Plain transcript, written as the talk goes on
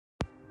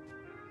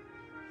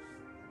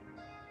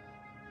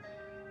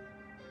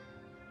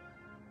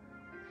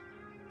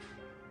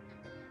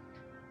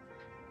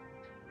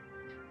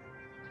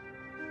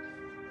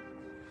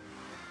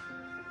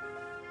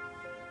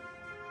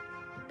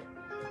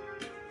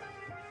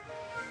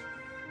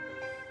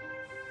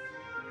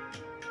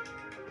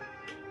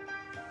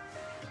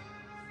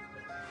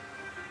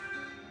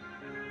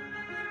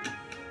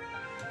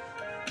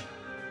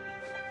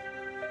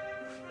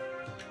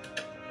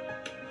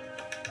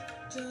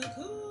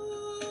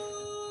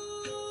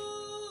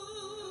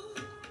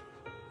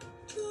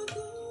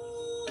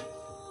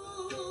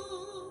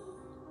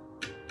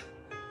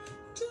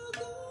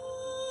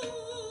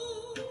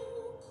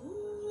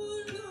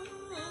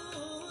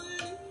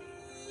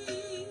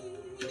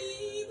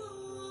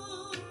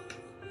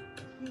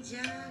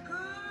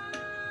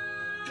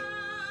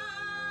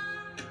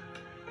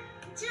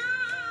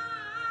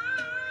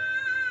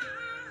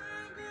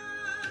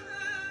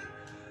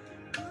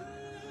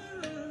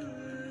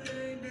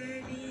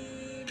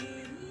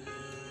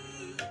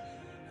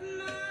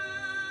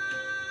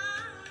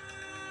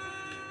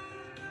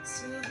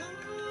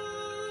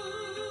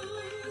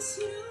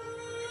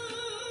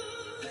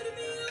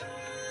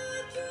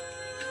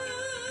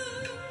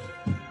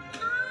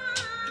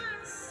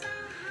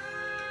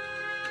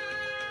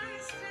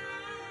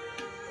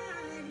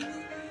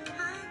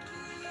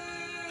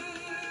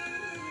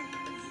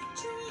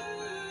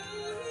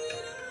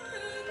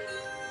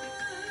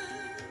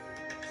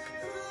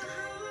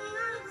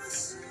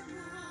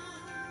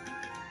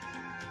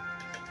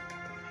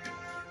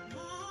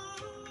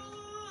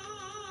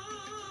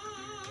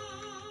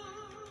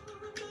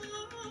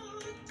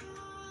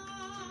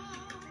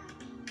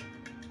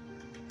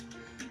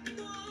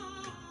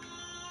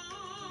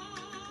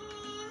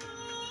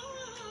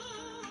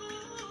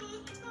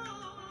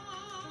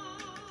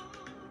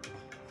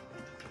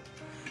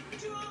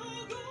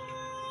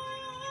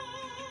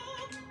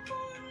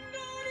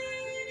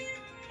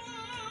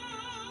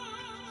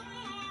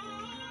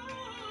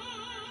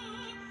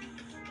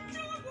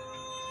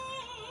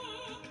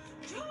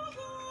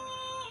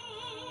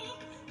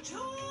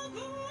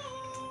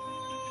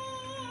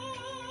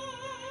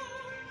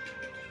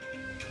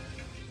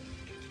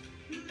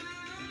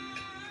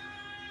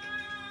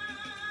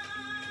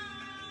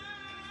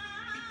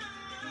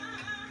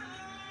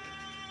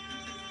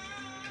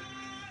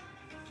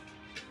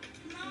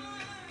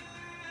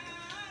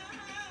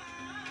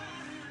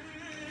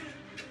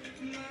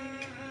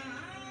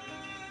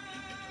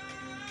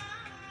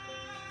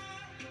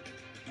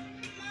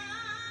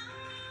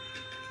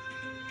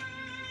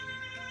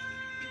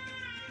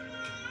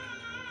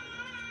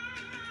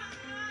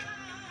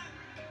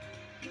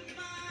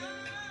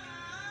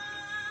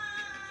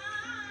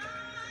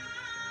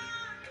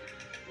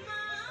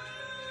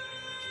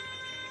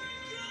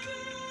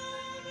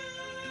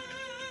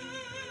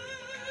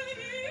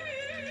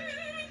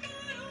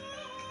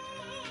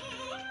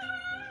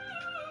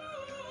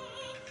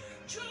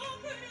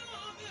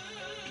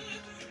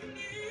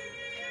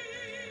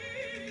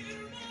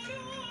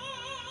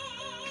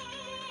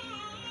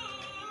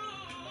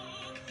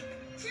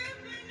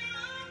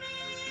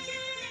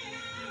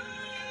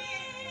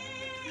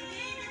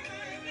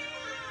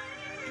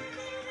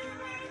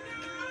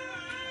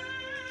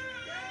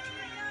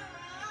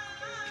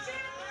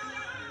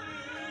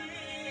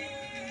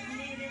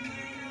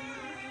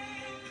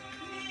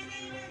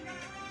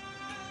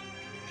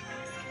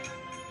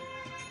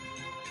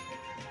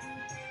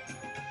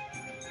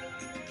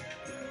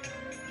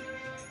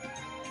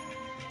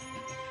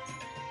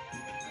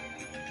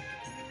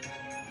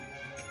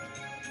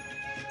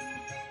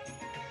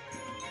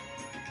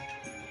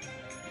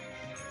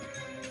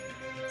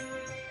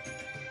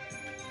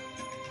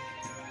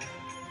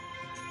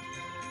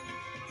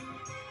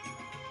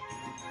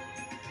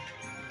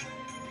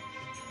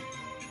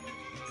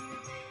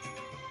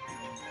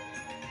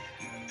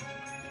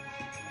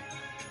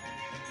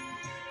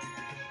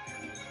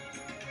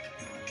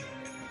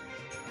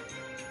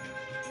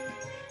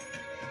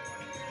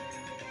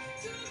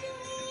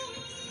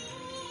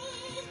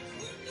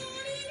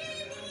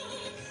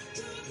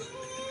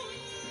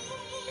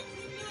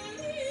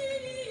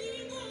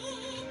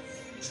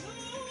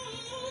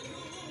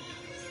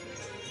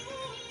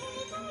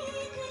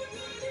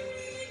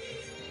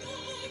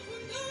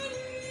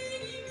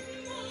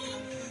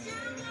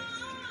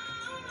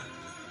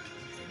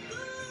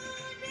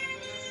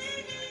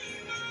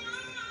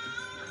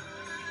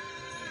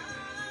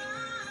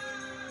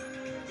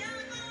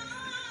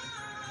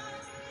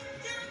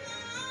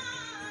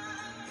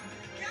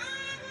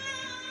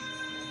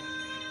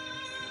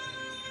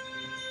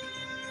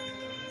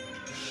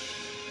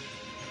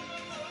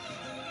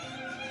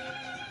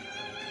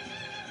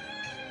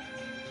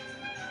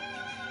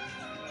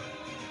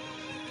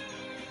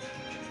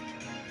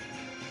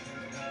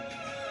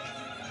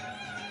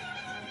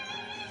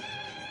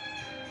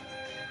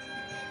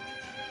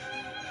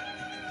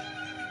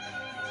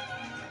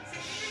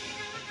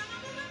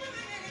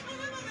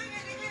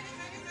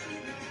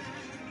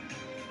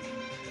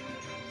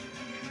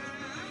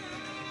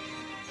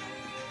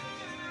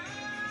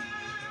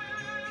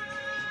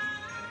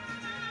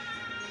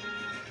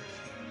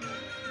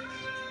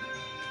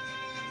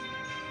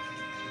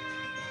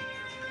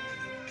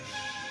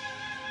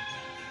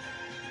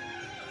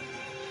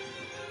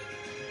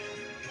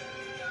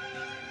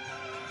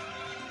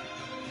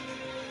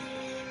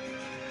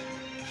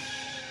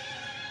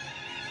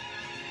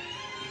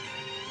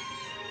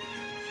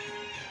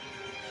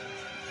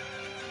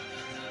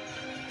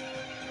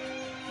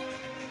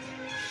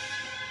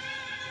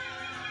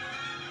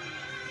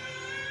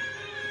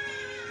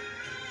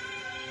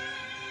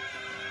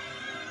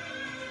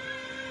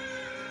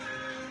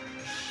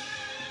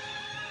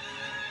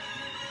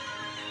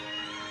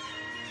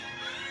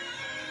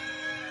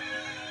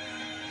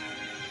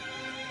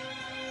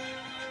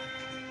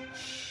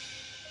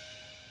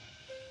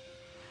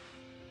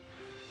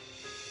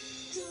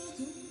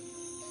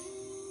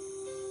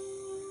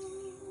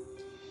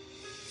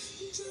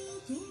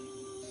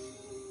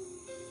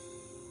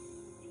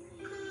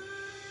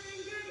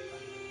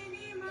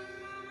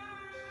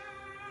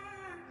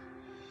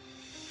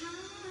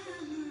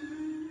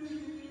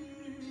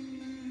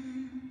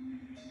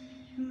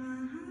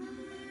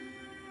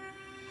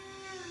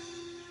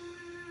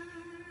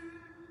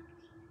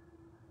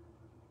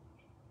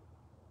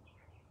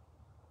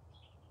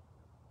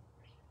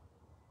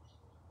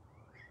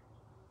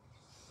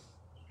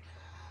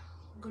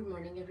Good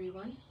morning,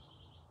 everyone.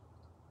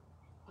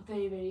 A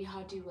very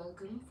hearty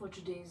welcome for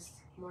today's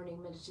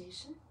morning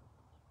meditation.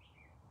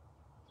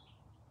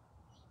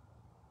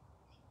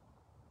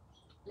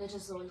 Let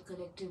us all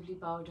collectively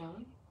bow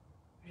down,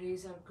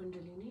 raise our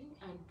Kundalini,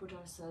 and put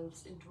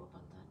ourselves into a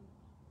bandhan.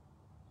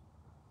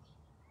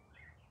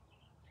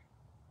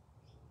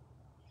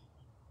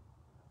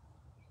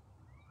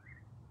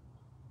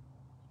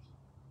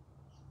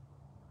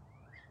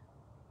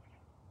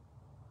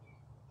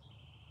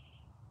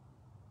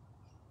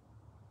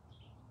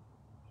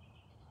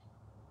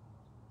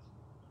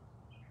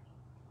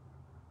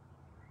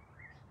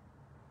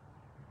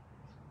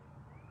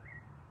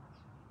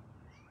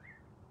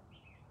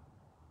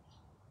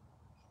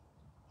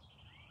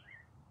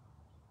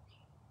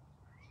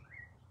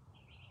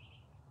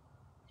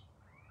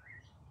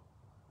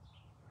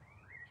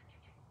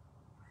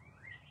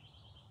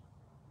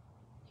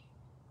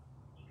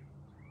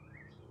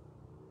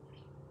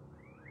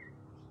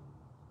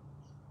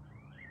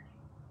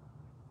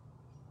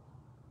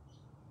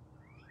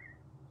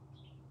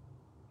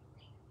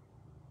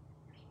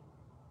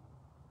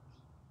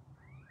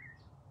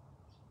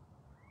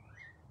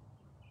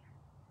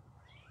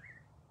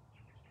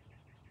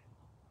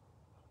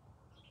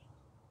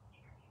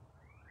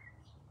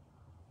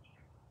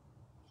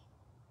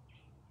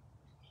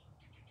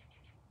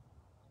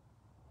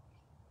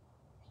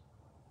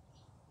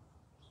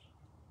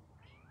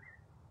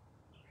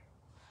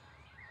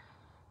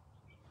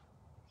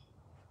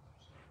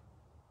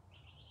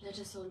 Let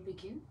us all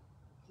begin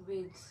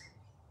with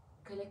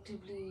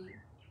collectively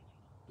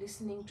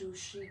listening to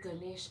Shri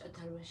Ganesh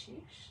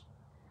Atharvashish.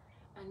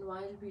 And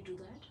while we do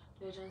that,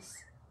 let us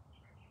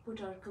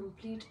put our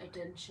complete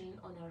attention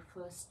on our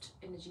first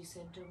energy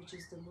center, which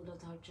is the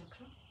Muladhara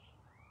Chakra.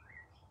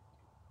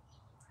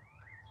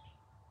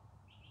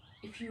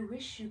 If you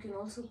wish, you can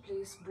also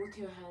place both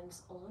your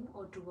hands on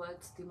or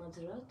towards the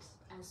Mother Earth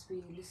as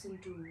we listen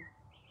to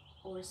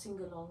or sing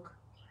along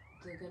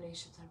the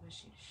Ganesh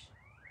Atharvashish.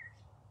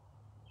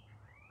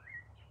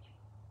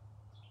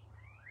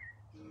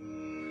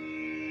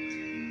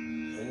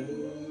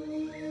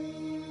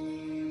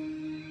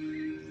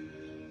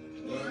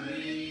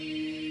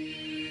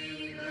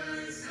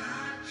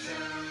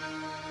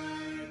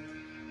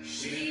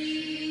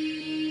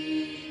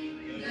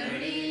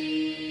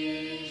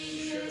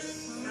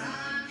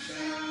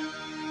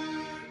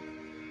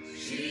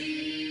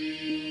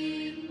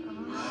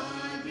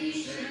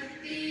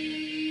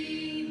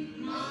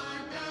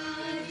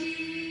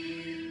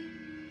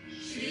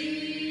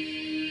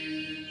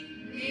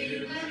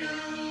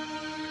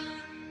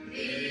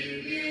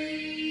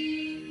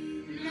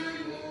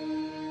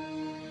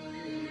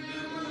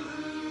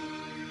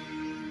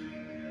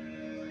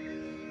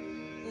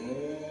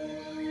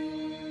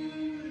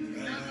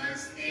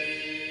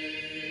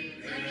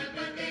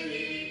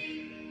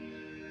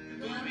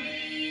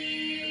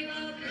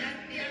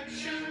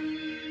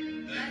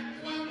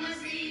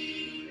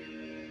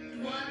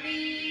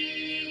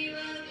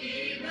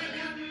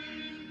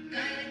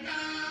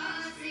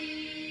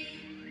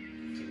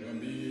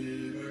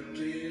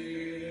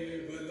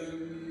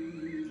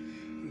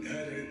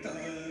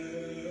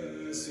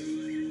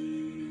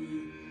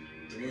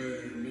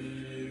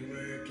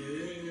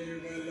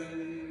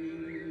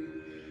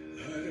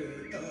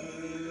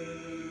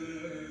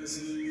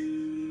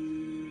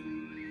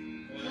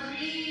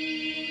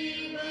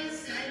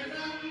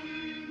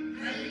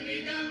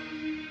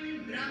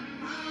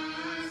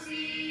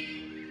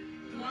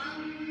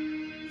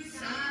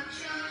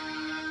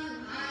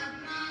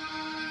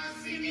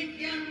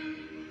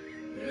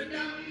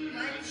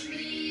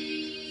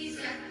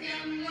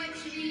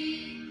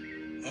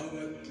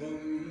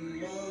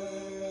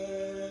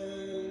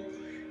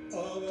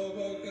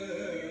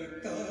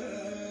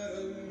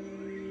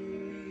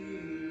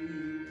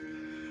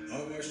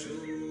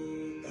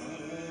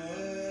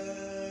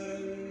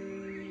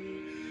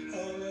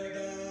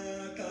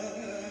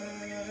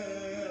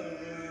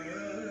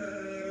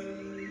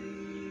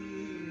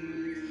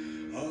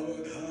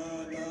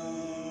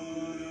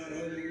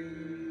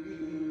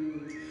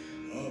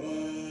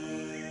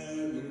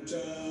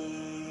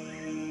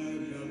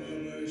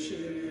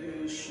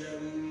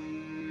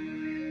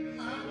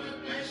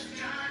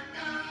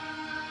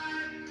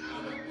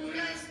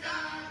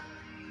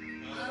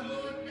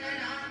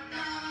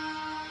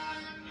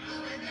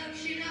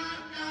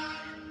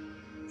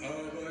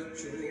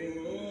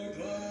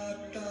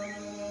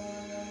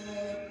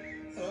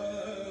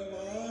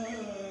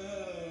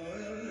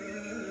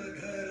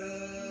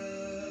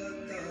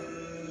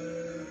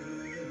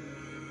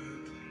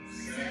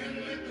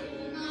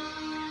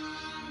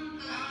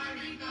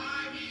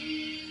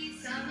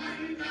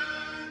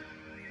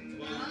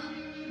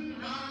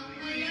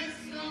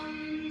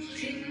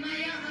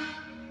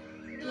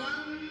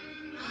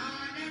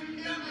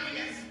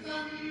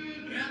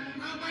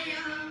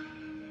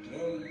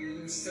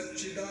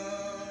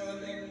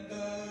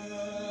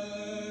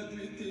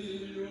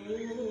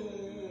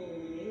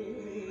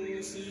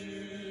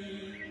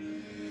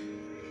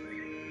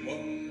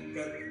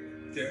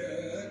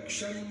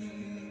 प्रत्यक्षं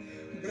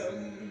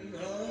ब्रह्म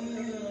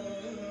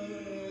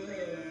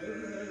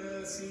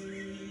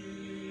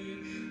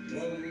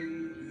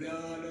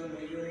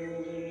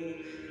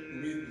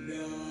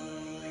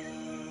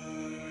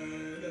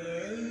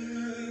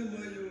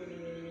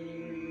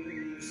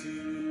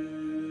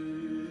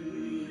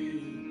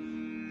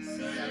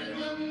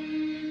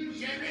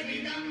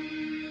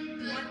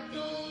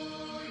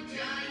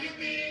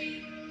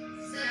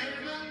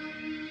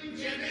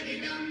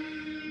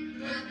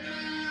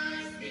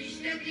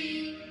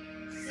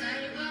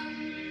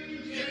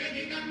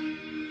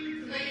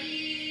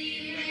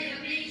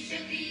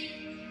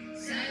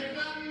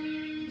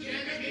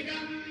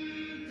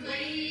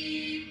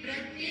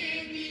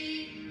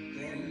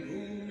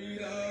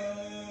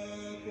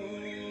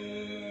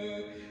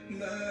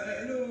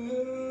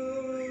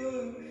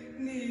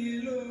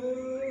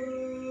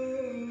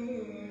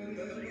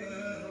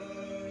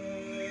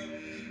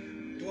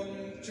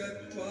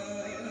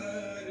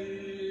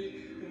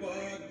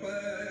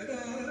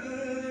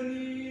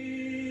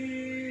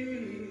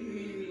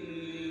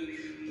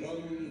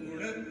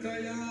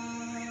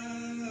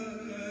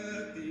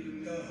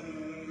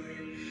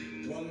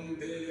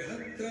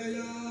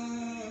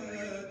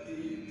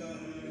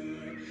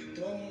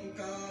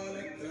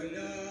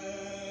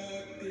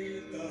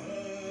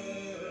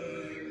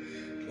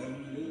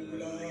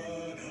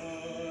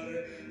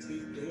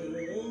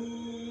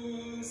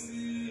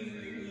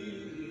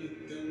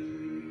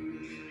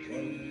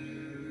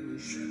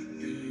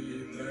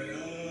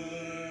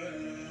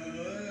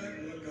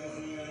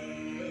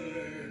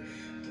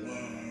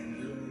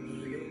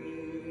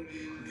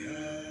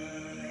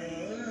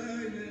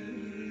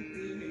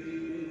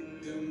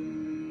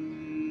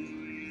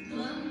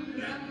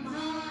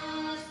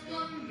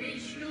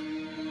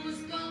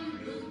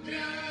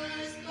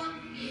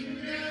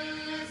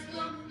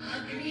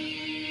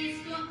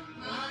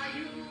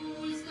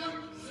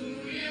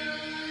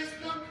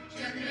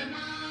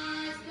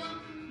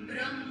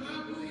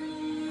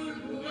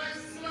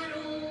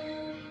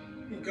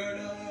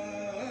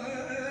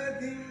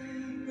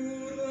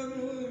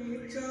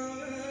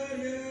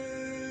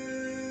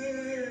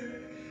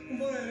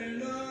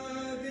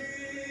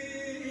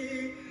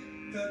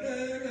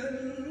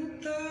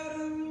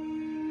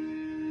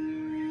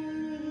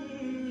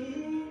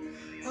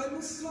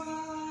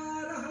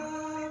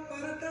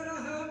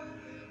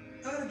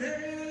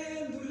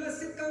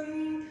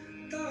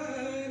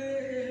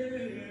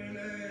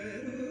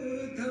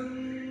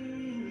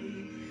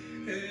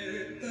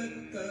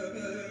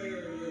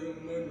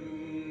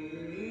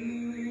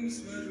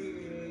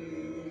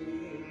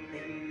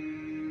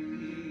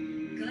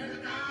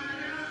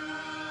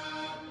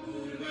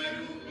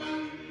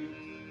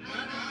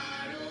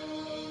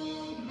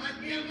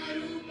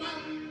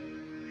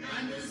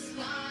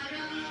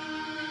अनुस्वारा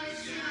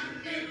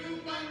शांतरूपम्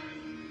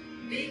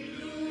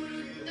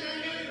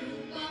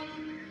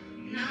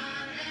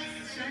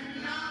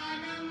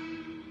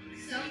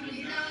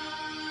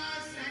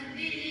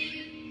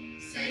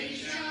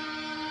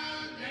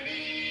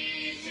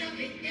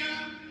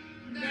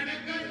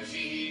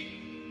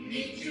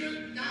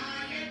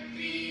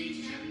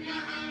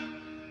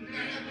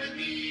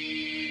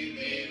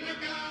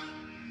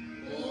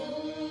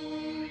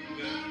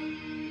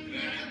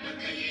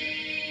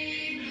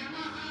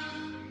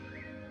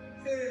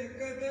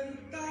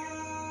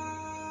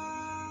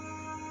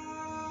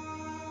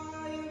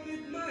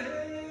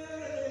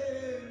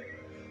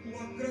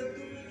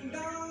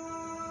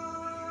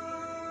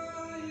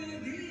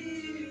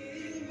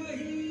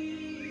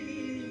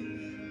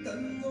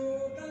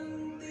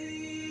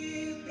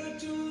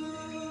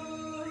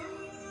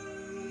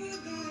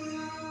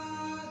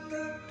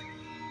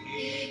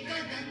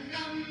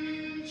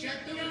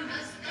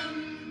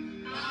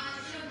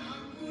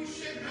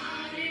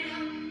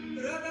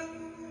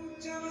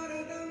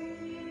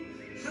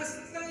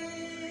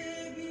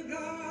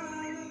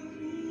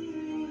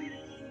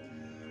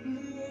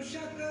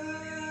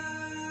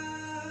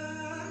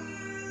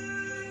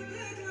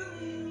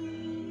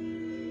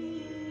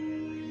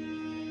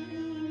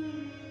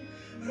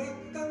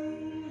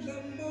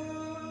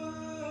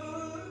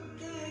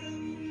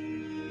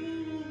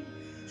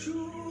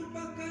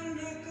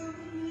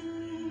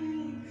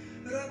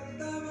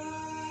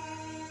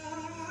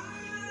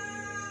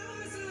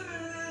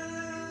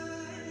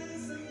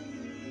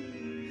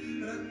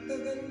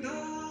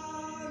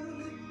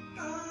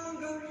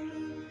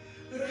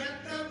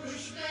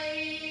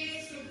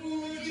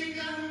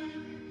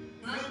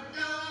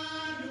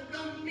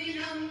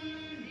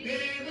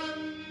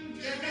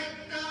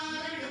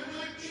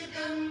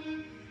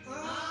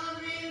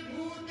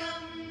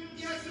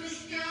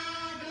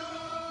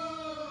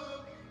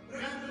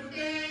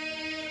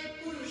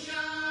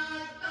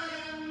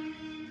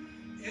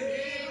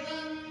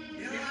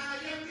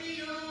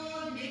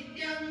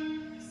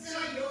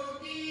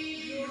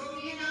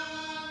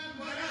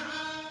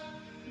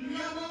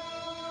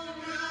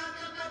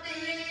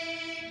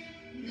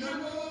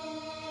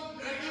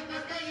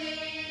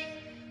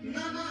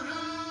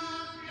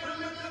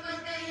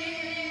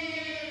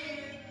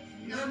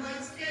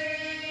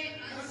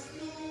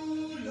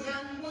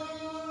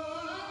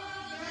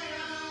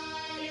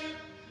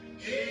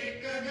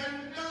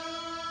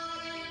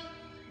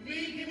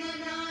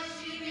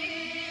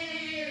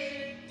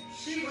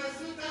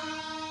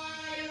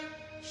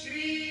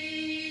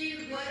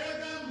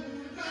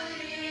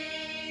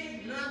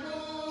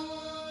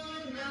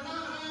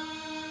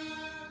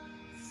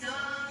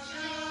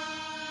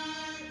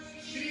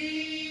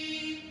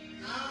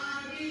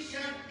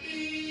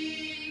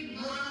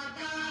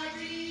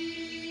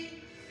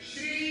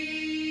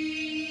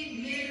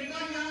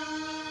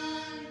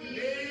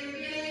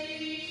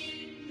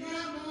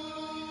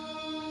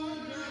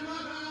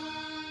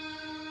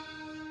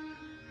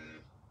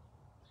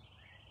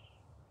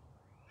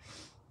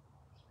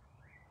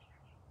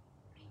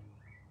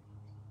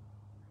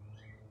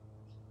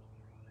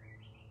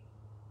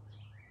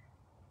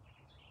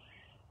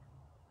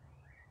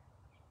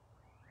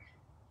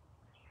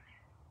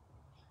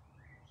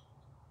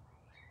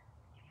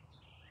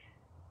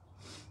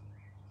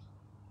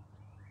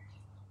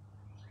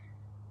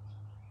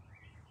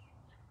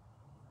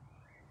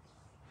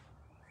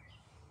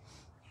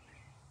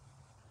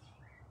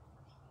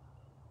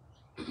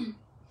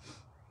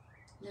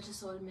let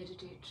us all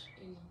meditate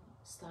in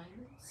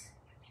silence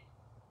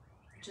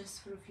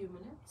just for a few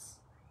minutes,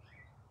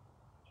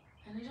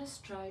 and let us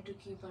try to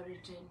keep our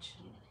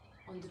attention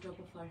on the top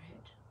of our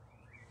head.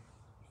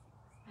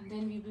 And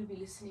then we will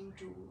be listening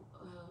to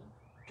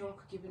a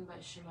talk given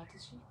by Shri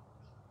Mataji.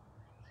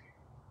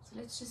 So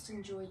let's just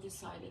enjoy this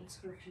silence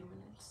for a few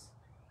minutes.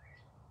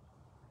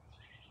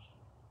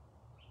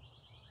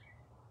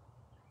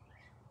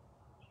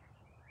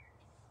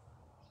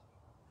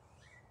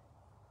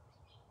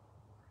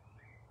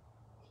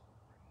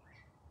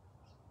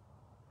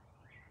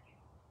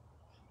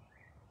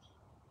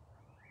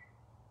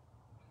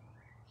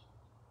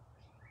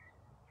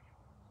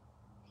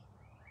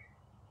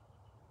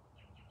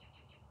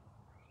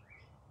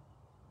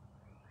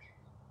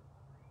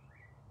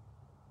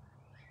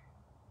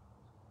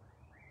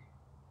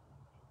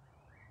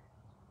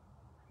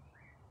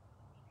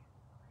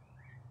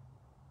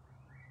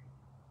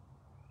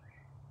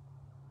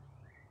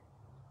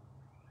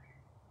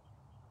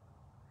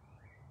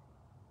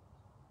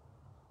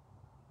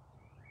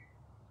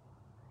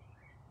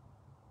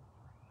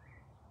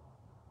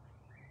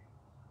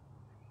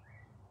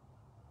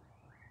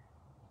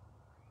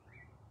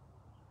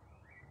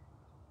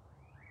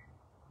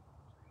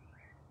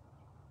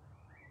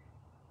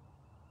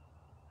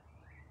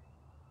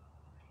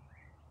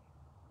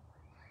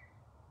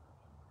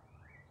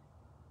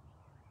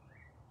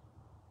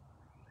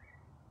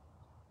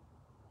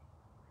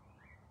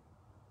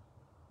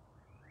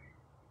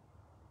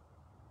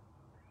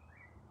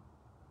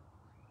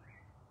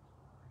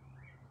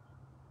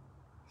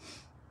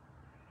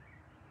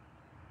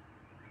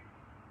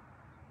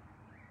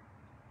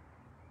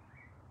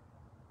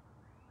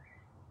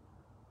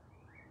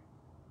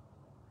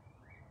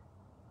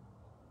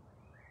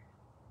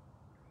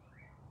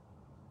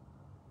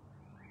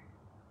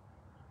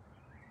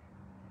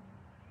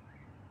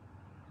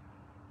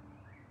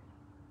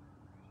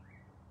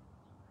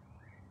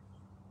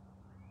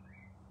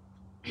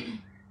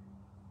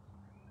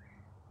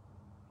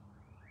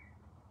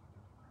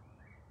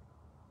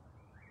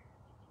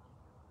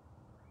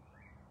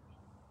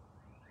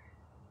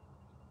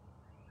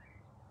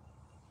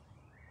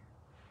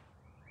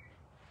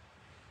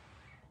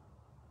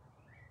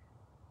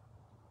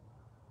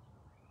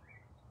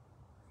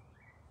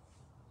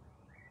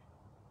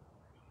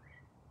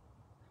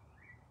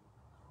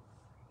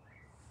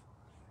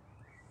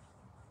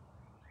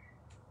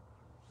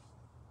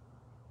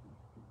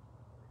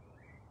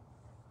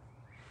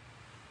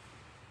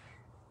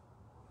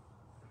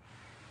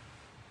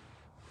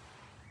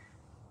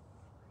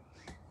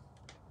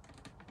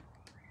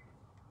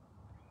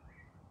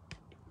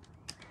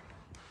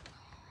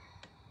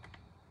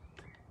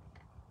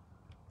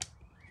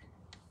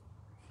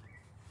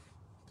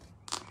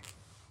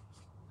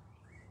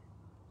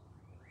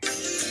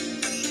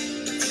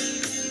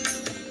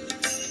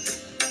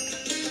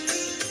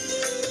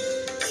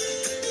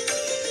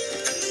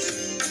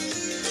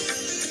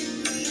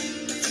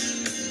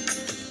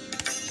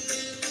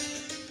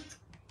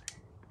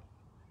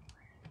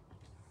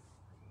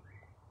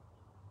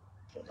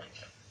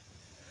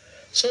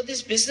 So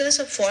this business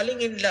of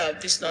falling in love,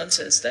 this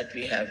nonsense that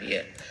we have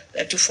here,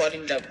 that you fall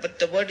in love, but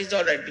the word is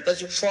all right because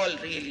you fall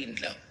really in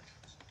love.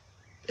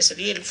 This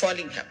real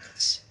falling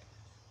happens.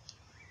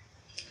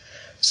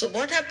 So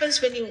what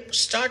happens when you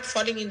start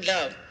falling in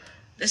love?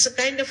 There's a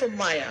kind of a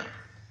maya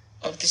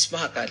of this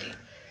Mahakali.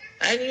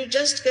 And you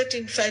just get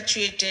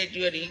infatuated,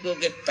 your ego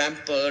get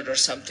pampered or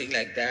something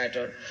like that,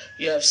 or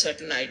you have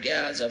certain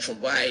ideas of a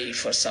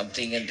wife or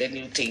something, and then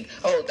you think,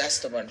 oh, that's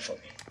the one for me.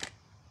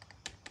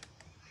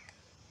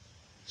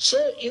 So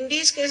in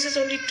these cases,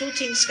 only two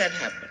things can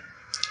happen.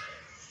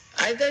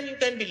 Either you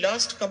can be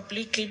lost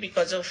completely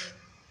because of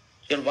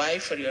your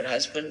wife or your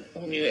husband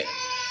whom you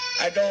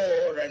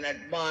adore and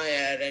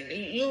admire, and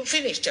you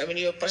finished. I mean,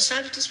 your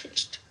personality is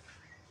finished.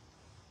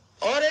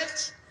 Or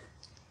else,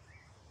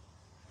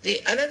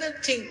 the another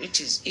thing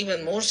which is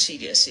even more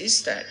serious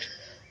is that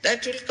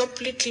will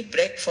completely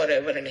break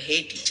forever and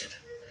hate each other.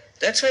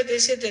 That's why they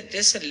say that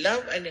there's a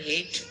love and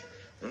hate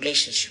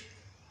relationship.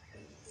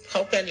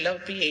 How can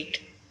love be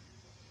hate?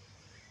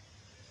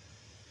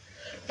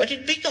 But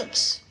it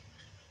becomes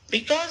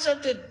because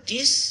of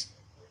this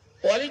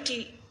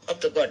quality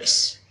of the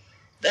goddess,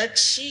 that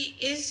she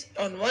is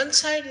on one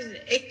side is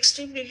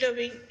extremely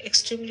loving,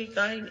 extremely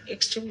kind,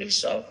 extremely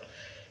soft.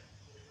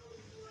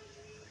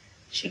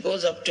 She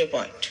goes up to a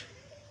point.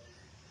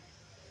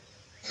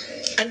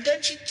 And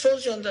then she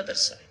throws you on the other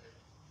side.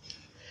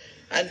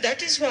 And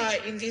that is why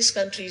in these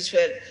countries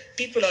where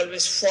people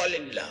always fall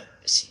in love,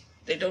 you see,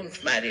 they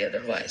don't marry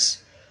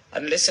otherwise,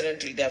 unless and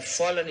until they have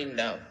fallen in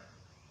love.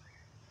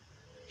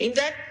 In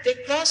that, they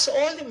cross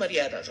all the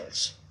maryadas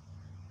also.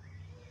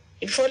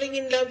 In falling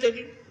in love, they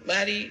will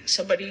marry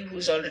somebody who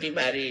is already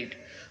married,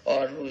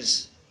 or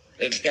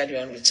they'll carry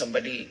on with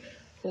somebody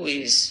who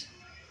is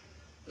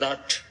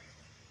not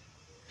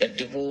yet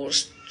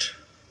divorced,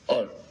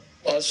 or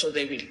also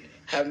they will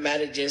have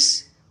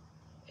marriages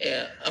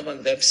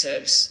among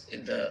themselves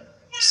in the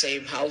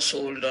same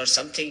household or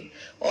something.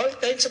 All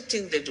kinds of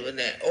things they do. An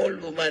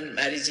old woman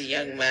marries a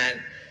young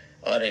man,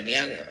 or a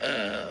young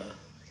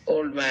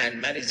old man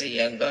marries a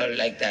young girl,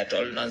 like that,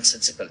 all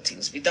nonsensical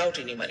things without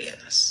any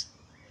maryadas.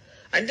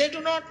 And they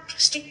do not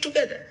stick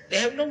together. They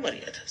have no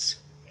maryadas.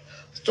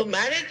 So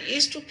marriage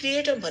is to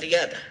create a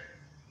maryada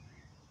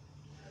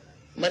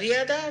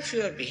of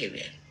your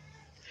behavior.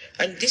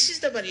 And this is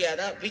the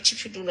maryada which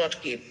if you do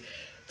not keep,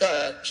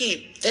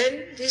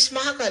 then this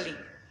Mahakali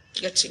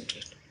gets into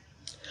it.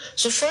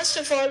 So first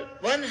of all,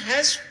 one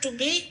has to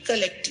be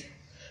collective.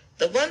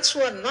 The ones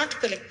who are not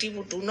collective,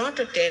 who do not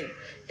attend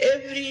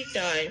every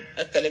time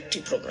a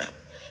collective program,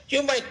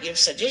 you might give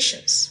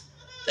suggestions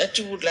that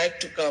you would like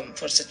to come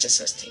for such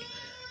thing.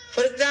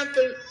 For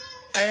example,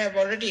 I have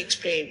already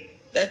explained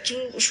that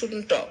you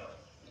shouldn't talk.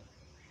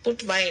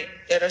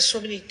 There are so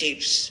many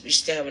tapes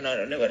which they have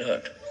never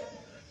heard.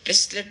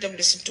 Just let them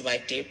listen to my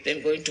tape,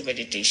 then go into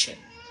meditation,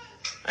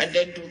 and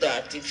then do the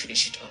arti and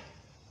finish it off.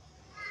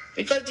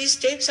 Because these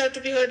tapes are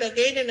to be heard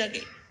again and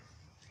again.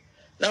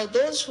 Now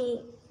those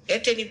who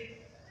get any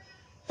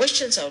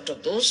questions out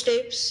of those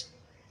tapes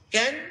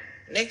can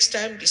next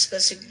time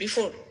discuss it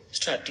before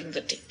starting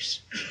the tapes.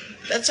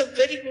 That's a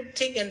very good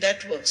thing, and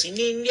that works. In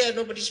India,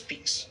 nobody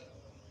speaks.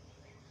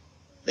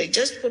 They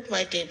just put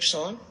my tapes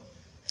on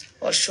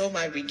or show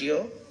my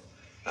video.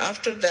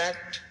 After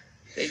that,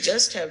 they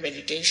just have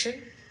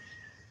meditation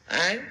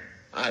and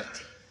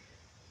arti.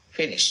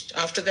 Finished.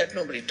 After that,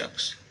 nobody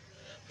talks.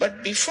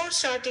 But before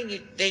starting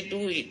it, they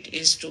do it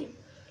is to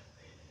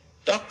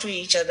talk to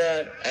each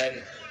other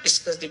and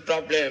discuss the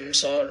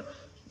problems or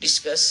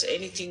discuss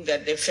anything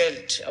that they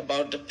felt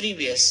about the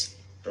previous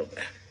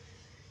program.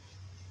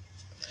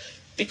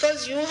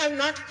 Because you have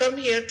not come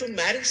here to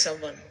marry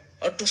someone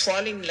or to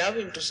fall in love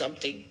into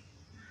something.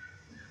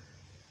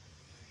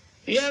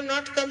 You have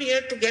not come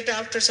here to get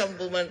after some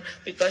woman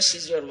because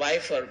she's your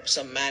wife or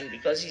some man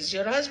because he's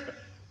your husband.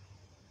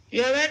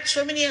 You have had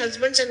so many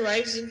husbands and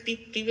wives in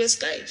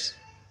previous lives.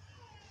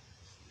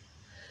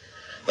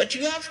 But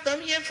you have come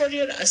here for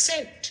your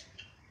ascent.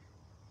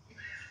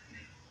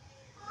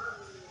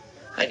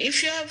 And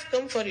if you have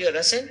come for your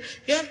ascent,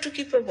 you have to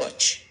keep a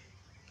watch.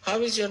 How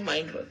is your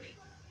mind working?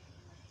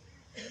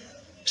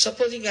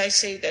 Supposing I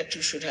say that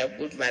you should have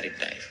good married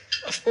life.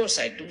 Of course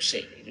I do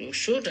say you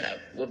should have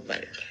good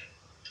married life.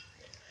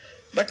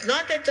 But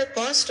not at the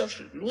cost of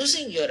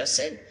losing your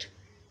ascent.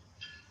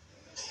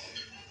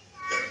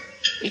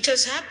 It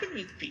has happened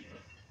with people.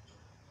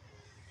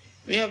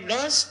 We have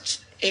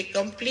lost a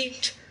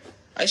complete,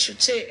 I should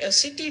say, a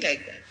city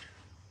like that.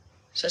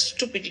 Such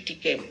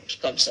stupidity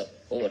comes up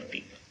over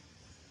people.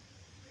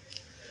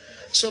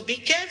 So be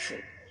careful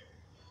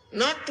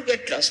not to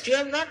get lost. You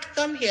have not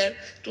come here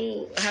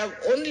to have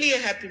only a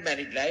happy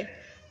married life,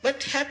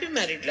 but happy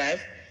married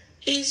life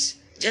is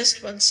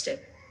just one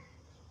step.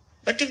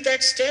 But if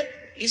that step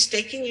is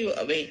taking you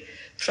away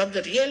from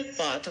the real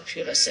path of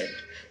your ascent,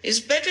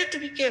 it's better to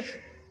be careful.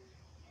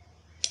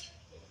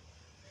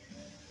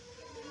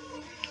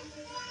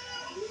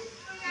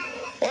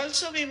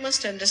 Also, we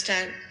must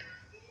understand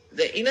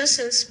the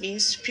innocence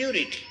means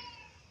purity.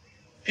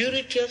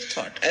 Purity of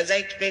thought. As I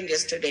explained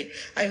yesterday,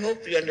 I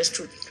hope you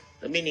understood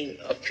the meaning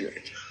of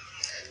purity.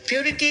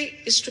 Purity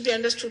is to be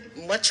understood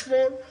much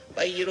more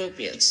by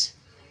Europeans.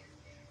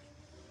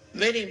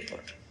 Very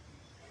important.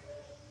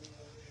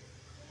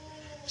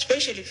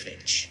 Especially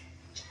French.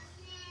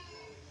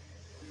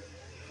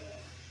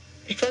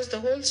 Because the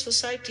whole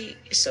society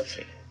is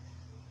suffering.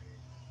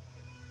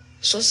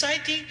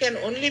 Society can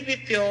only be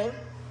pure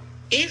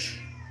if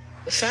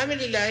the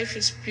family life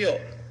is pure.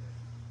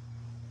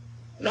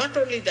 Not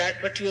only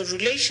that, but your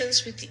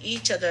relations with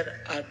each other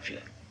are pure.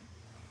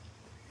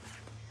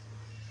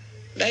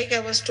 Like I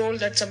was told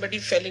that somebody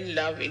fell in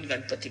love in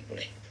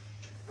Ganpatipure.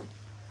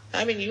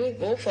 I mean, you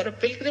go for a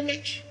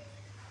pilgrimage.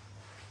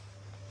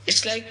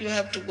 It's like you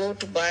have to go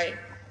to buy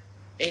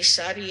a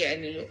sari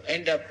and you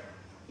end up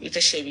with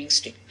a shaving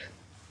stick.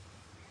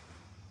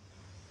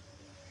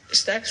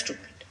 Is that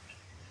stupid?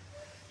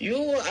 You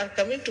are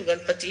coming to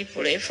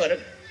Ganpatipure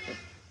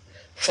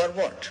for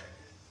what?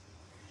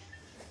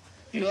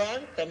 You are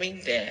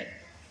coming there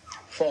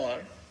for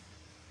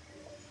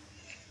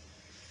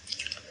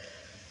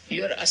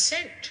your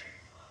ascent.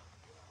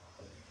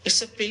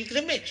 It's a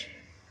pilgrimage.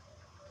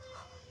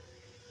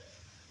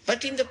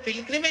 But in the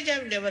pilgrimage,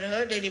 I've never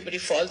heard anybody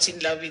falls in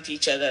love with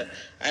each other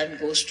and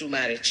goes to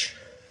marriage.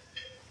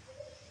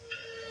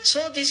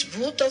 So this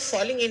bhoot of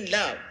falling in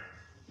love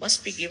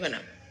must be given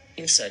up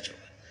in Sahaja.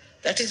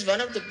 That is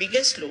one of the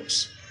biggest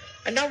loads.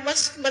 And now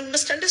one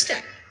must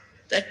understand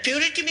that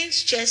purity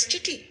means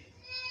chastity.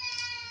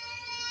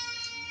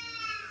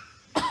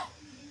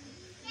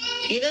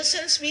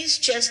 Innocence means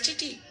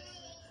chastity.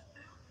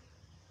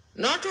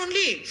 Not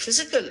only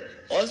physical,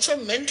 also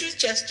mental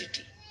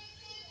chastity.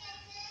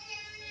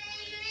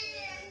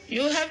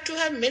 You have to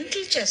have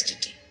mental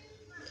chastity.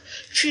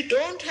 If you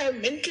don't have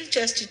mental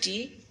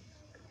chastity,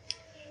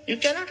 you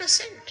cannot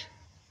ascend.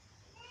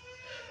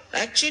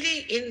 Actually,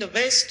 in the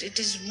West, it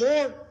is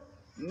more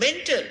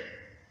mental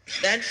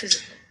than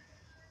physical.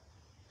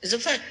 It's a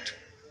fact.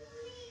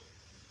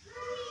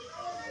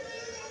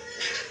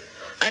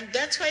 And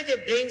that's why their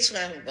brains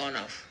have gone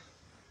off.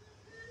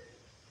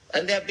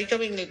 And they are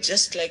becoming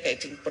just like, I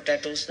think,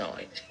 potatoes now,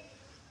 I think.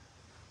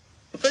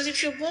 Because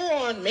if you go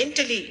on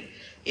mentally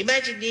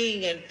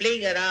imagining and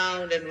playing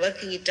around and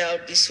working it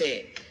out this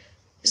way,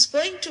 it's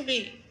going to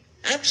be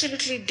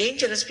absolutely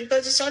dangerous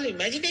because it's all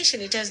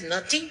imagination. It has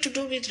nothing to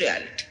do with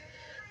reality.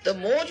 The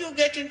more you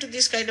get into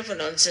this kind of a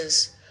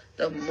nonsense,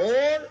 the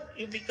more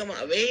you become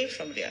away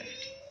from reality.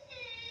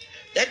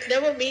 That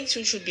never means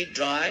you should be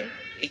dry.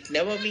 It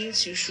never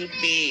means you should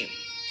be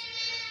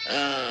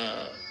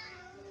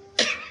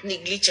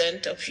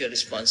negligent of your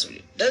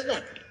responsibility. Does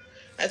not mean.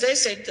 As I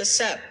said, the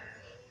sap.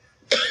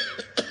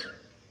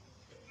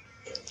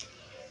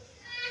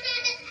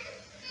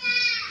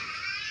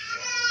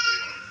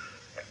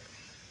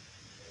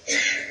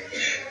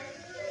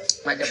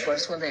 माझ्या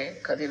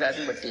पर्समध्ये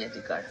खदिराची बट्टी आहे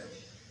ती काढ.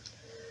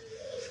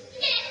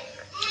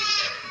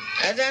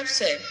 As I've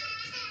said,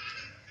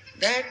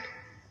 that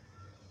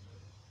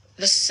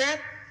the sap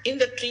in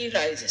the tree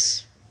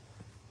rises,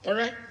 all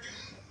right?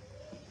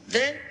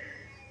 Then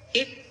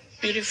it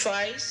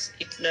purifies,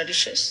 it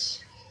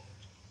nourishes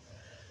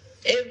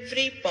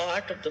every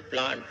part of the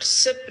plant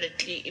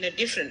separately in a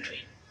different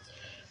way.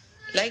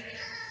 Like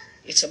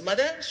it's a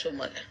mother, so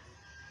mother.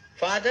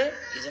 Father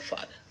is a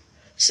father.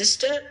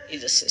 Sister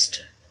is a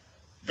sister.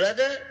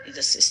 Brother is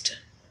a sister.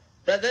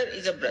 Brother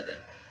is a brother.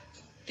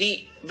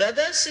 The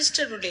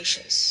brother-sister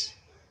relations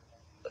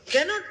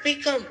cannot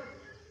become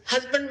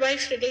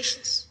husband-wife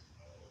relations.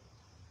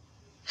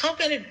 How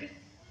can it be?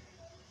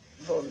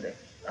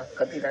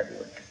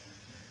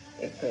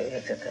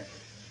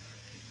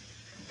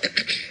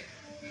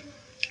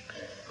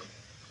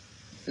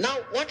 Now,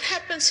 what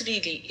happens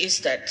really is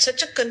that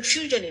such a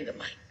confusion in the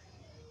mind.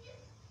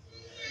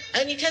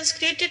 And it has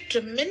created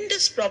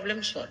tremendous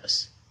problems for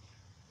us.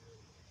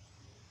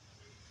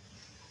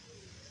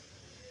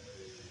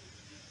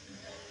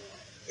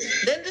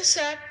 Then the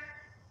sap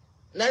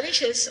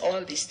nourishes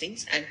all these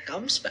things and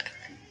comes back.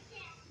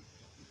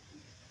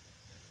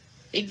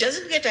 It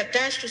doesn't get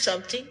attached to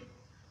something.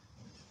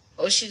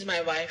 Oh, she's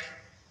my wife.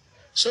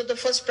 So the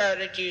first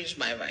priority is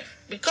my wife.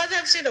 Because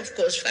I've said, of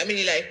course,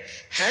 family life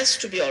has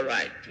to be all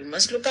right. You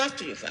must look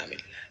after your family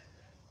life.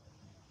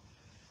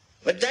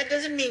 But that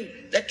doesn't mean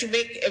that you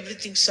make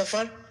everything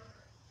suffer.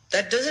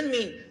 That doesn't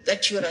mean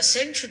that your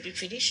ascent should be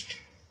finished.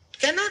 It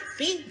cannot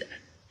mean that.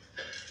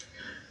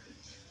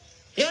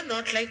 You're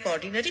not like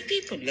ordinary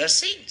people. You're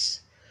saints.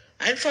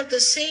 And for the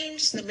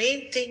saints, the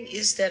main thing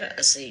is their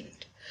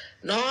ascent.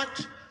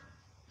 Not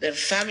their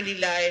family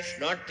life,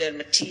 not their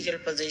material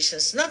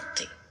possessions,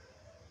 nothing.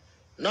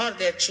 Nor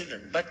their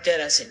children, but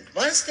their ascent.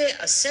 Once they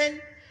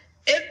ascend,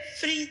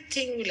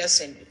 everything will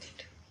ascend with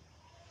it.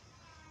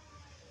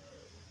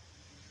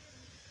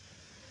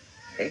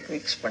 एक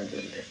week sponge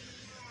will there.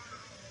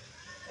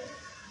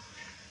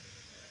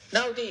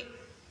 Now the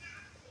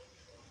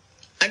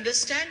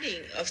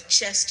understanding of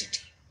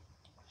chastity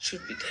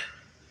should be there.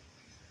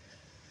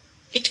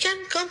 It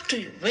can come to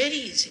you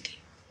very easily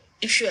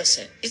if you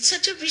ascend. It's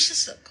such a vicious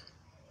circle.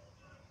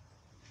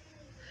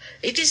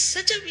 It is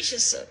such a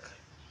vicious circle.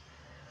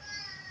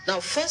 Now,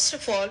 first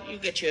of all, you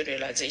get your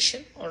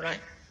realization, all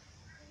right?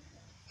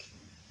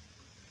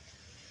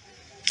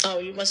 Now,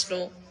 you must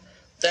know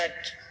that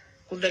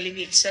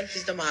Kundalini itself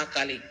is the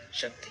Mahakali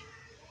Shakti.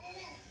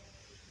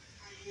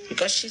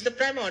 Because she is the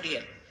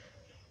primordial.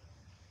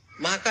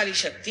 Mahakali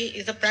Shakti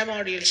is the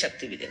primordial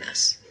Shakti within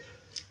us.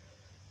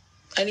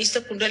 And the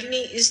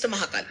Kundalini is the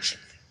Mahakali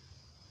Shakti.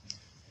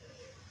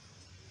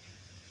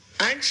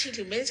 And she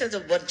remains as a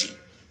virgin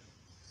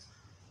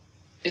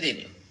within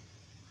you.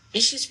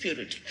 And she is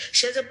purity.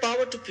 She has the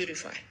power to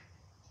purify.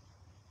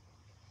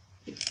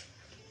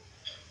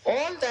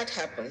 All that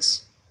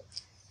happens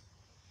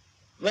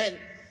when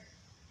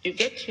you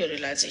get your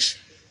realization.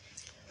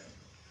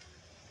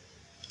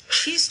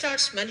 She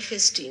starts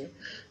manifesting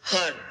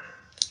her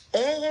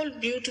all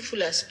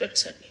beautiful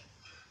aspects on you.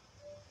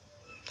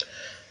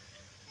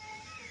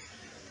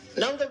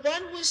 Now the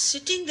one who is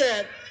sitting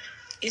there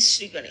is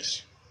Sri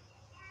Ganesha.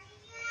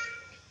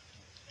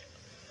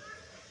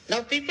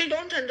 Now people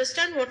don't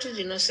understand what is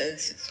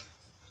innocence is.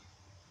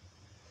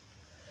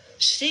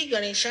 Sri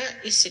Ganesha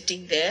is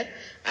sitting there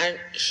and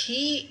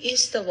he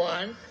is the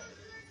one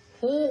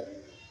who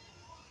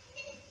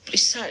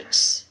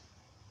presides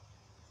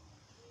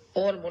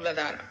over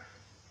Muladhara,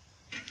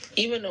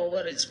 even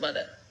over his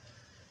mother,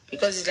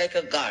 because he's like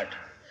a guard.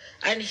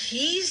 And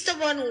he is the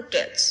one who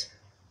tells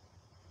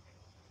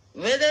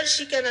whether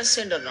she can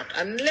ascend or not.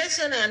 Unless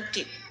and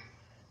until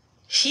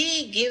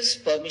he gives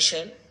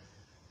permission,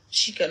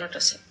 she cannot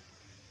ascend.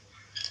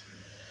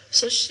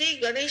 So Sri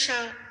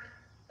Ganesha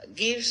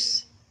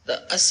gives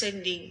the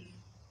ascending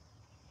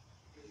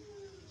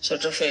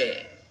sort of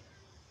a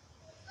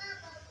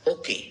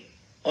okay,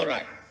 all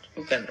right,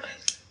 you can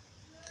rise.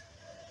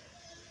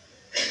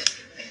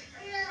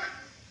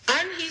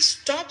 And he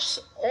stops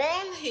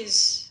all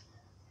his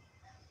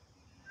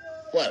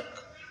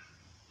work.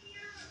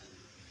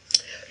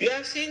 You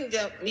have seen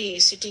me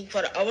sitting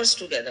for hours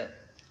together.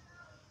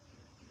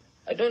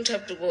 I don't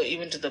have to go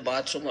even to the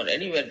bathroom or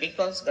anywhere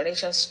because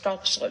Ganesha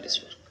stops all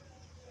his work.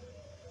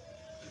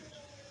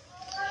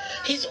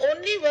 He's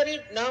only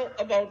worried now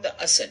about the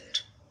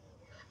ascent.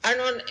 And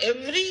on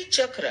every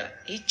chakra,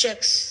 he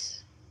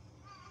checks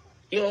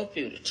your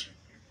purity.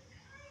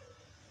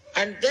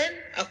 And then,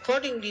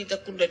 accordingly, the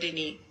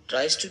Kundalini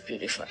tries to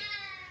purify.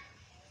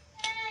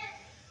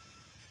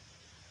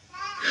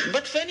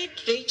 But when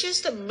it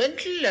reaches the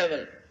mental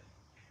level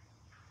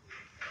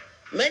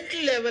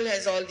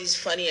has all these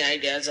funny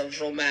ideas of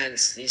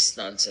romance, this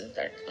nonsense,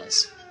 that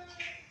nonsense.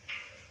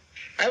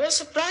 I was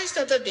surprised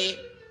the other day.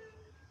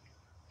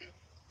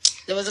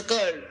 There was a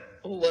girl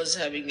who was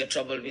having a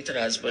trouble with her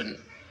husband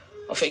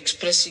of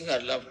expressing her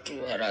love to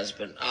her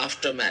husband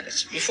after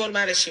marriage. Before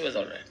marriage, she was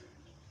all right.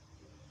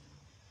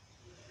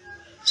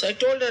 So I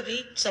told her,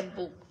 read some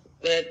book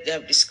where they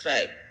have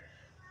described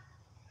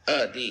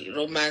the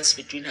romance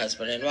between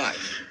husband and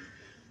wife.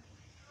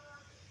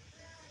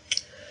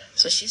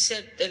 So she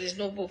said, there is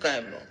no book I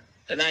have known.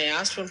 Then I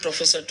asked one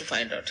professor to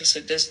find out. He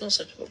said, there's no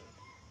such book.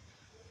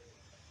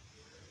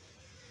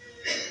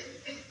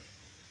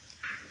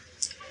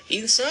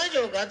 In Sahaja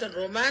Yoga, the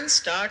romance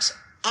starts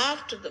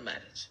after the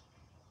marriage.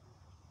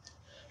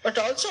 But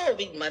also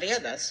with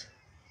Maryadas,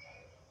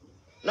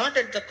 not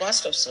at the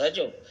cost of Sahaja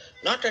Yoga,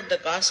 not at the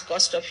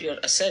cost of your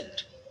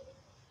ascent.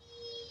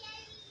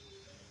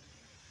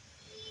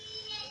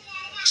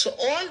 So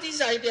all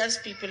these ideas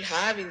people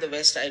have in the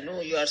West, I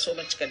know you are so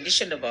much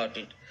conditioned about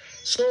it.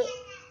 So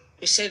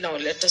we say, now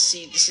let us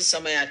see, this is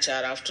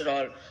Samayachar, after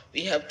all,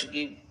 we have to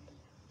give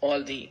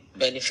all the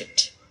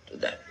benefit to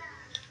them.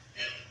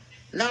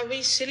 Now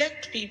we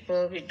select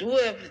people, we do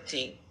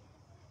everything.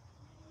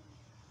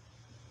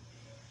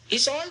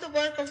 It's all the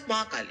work of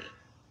Ma Kali,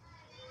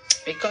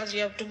 because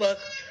you have to work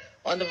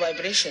on the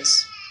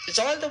vibrations. It's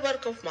all the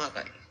work of Ma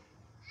Kali.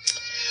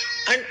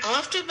 And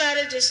after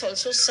marriages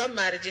also, some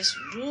marriages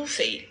do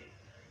fail.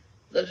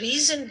 The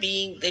reason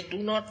being they do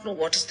not know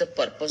what is the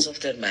purpose of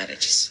their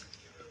marriages.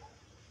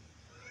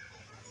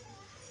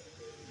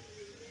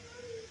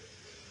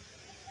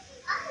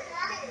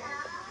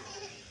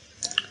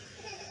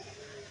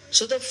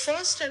 So the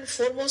first and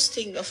foremost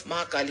thing of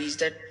Ma Kali is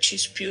that she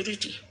is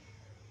purity.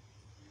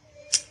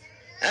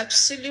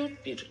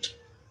 Absolute purity.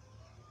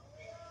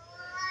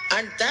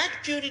 And that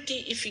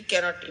purity, if we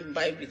cannot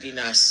imbibe within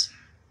us,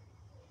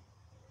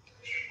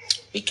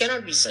 we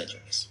cannot be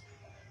Sahaja.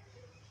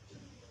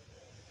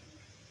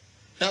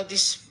 Now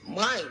this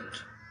mind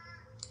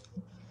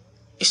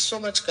is so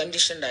much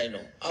conditioned, I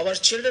know. Our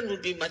children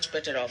would be much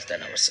better off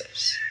than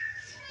ourselves,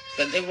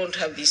 but they won't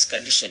have these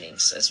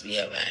conditionings as we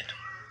have had.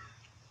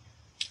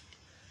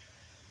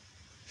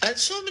 And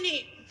so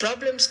many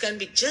problems can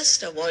be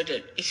just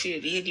avoided if we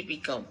really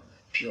become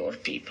pure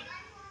people.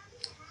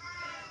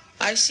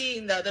 I see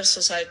in the other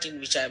society in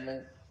which I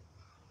move,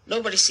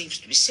 nobody seems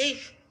to be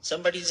safe.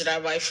 Somebody's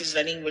wife is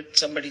running with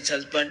somebody's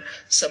husband,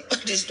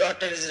 somebody's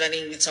daughter is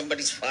running with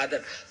somebody's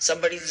father,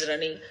 somebody's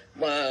running,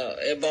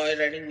 a boy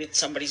running with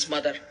somebody's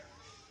mother.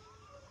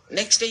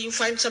 Next day you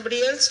find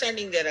somebody else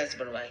standing there,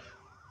 husband, wife.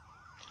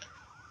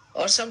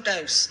 Or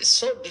sometimes it's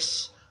so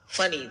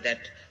funny that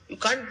you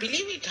can't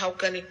believe it, how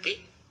can it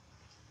be?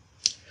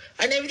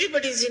 And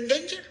everybody is in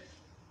danger.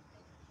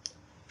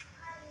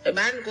 A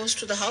man goes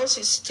to the house,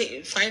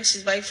 he finds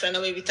his wife run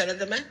away with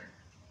another man.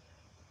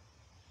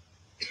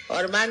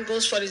 Or a man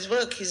goes for his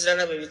work, he's run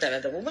away with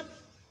another woman.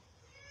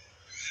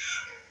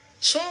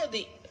 So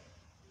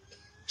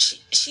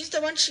she's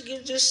the one, she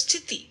gives you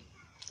sthiti,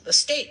 the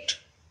state.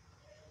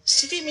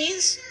 Sthiti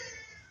means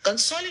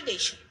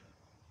consolidation.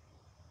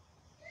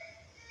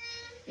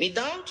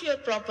 Without your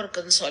proper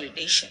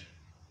consolidation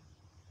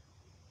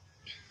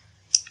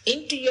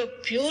into your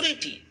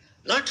purity,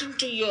 not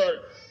into your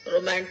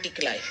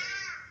romantic life,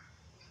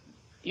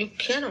 you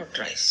cannot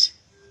rise.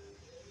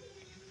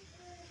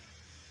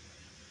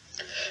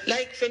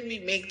 Like when we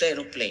make the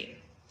aeroplane,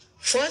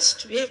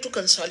 first we have to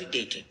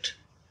consolidate it,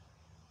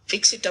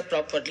 fix it up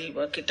properly,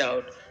 work it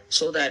out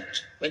so that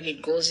when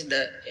it goes in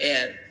the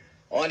air,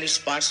 all its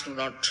parts do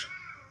not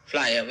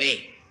fly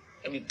away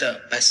with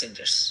the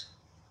passengers.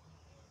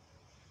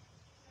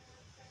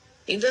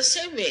 In the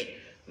same way,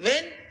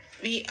 when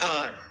we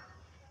are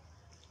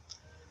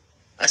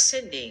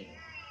ascending,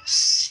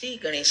 Sri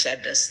Ganesha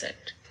does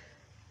that.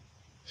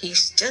 He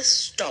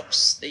just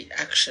stops the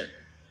action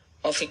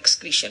of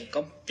excretion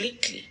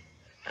completely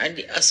and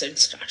the ascent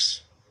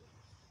starts.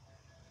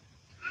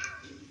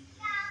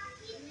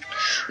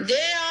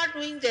 They are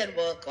doing their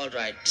work all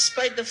right,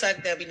 despite the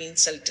fact they have been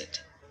insulted,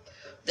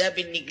 they have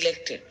been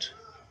neglected,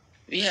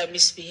 we have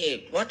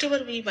misbehaved,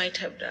 whatever we might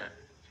have done.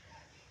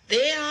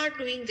 They are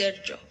doing their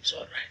jobs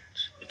all right.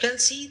 You can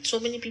see so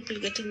many people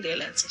getting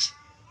realization.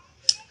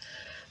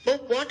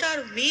 But what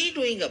are we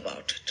doing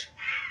about it?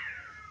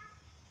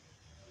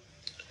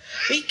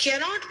 We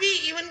cannot be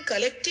even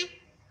collective.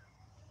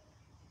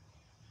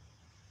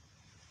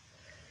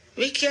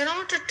 We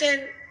cannot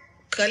attend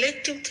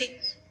collective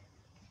things.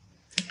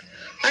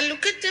 And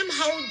look at them,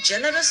 how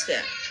generous they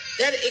are.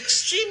 They are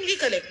extremely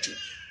collective.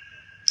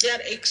 They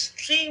are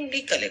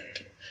extremely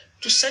collective.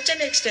 to such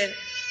an extent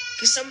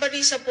that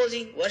somebody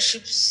supposing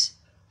worships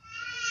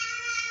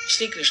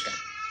Shri Krishna,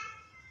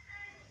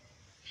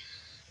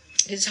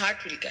 his heart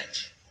will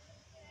catch.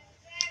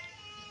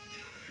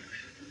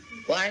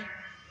 Why?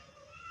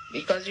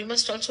 Because you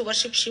must also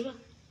worship Shiva.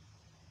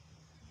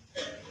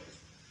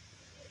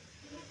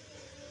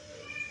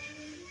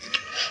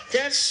 They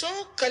are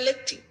so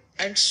collective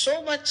and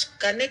so much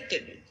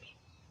connected with me.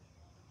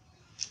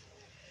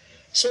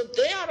 So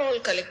they are all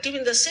collective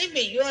in the same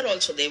way you are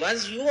also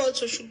Devas, you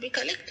also should be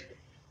collective.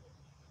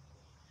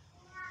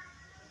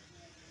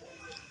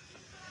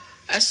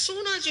 As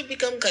soon as you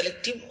become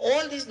collective,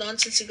 all these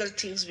nonsensical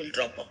things will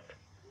drop out.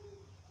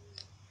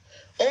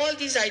 All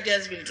these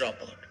ideas will drop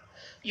out.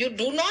 You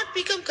do not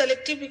become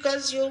collective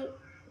because you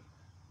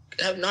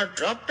have not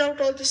dropped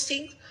out all these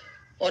things,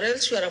 or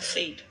else you are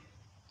afraid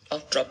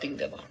of dropping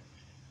them out.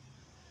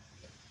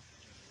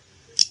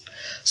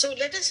 So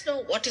let us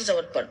know what is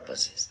our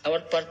purpose. Our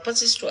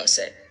purpose is to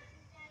ascend.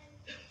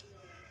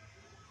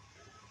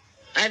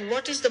 And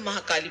what is the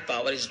Mahakali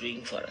power is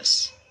doing for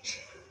us?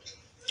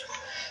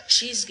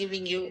 She is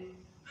giving you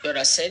your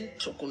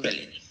ascent through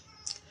Kundalini.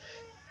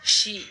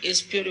 She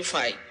is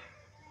purifying.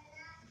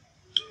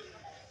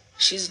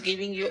 She is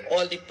giving you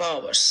all the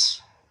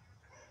powers.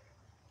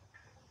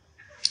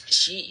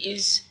 She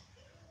is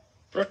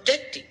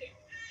protecting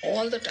you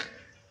all the time.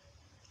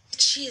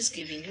 She is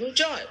giving you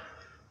joy.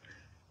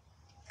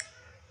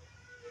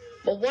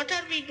 But what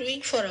are we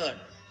doing for her?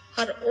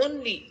 Her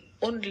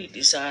only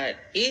desire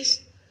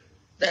is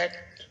that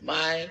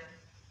my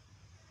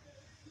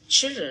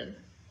children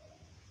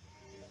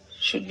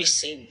should be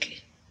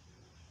saintly.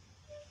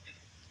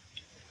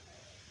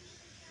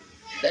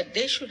 That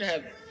they should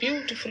have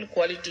beautiful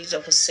qualities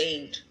of a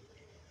saint.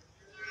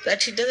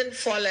 That he doesn't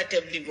fall at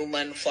every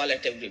woman, fall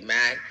at every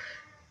man.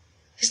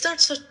 He's not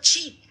so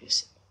cheap, you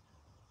see.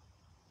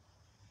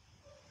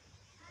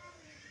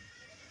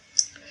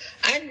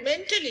 And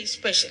mentally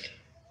especially.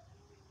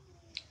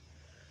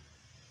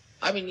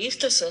 I mean, if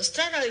the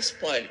Sahasrara is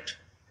spoiled,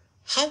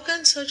 how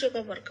can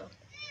Sahaja work out?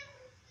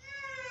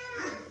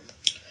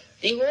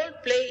 The whole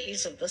play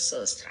is of the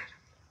Sahasrara.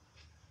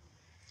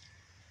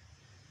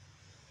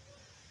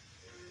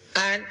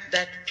 And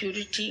that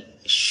purity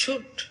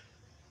should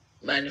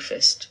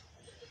manifest.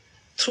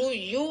 Through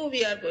you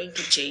we are going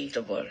to change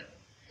the world.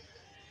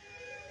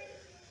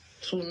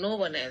 Through no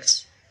one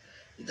else.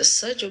 The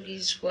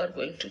Sahajogis who are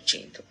going to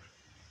change the world.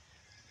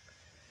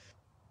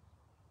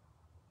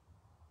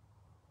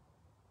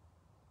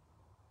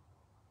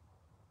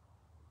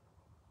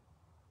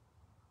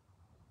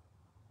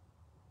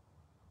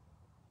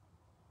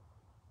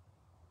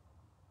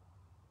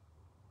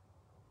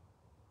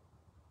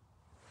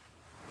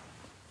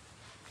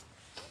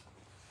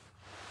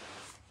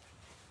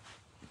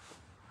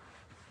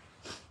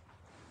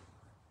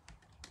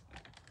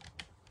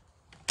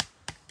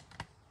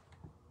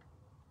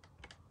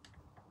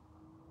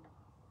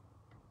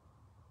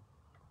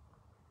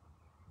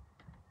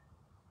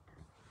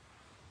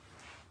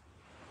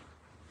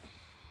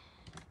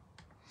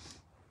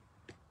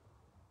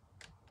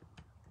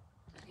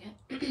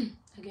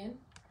 Again,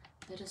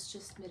 let us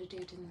just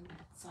meditate in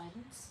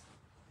silence.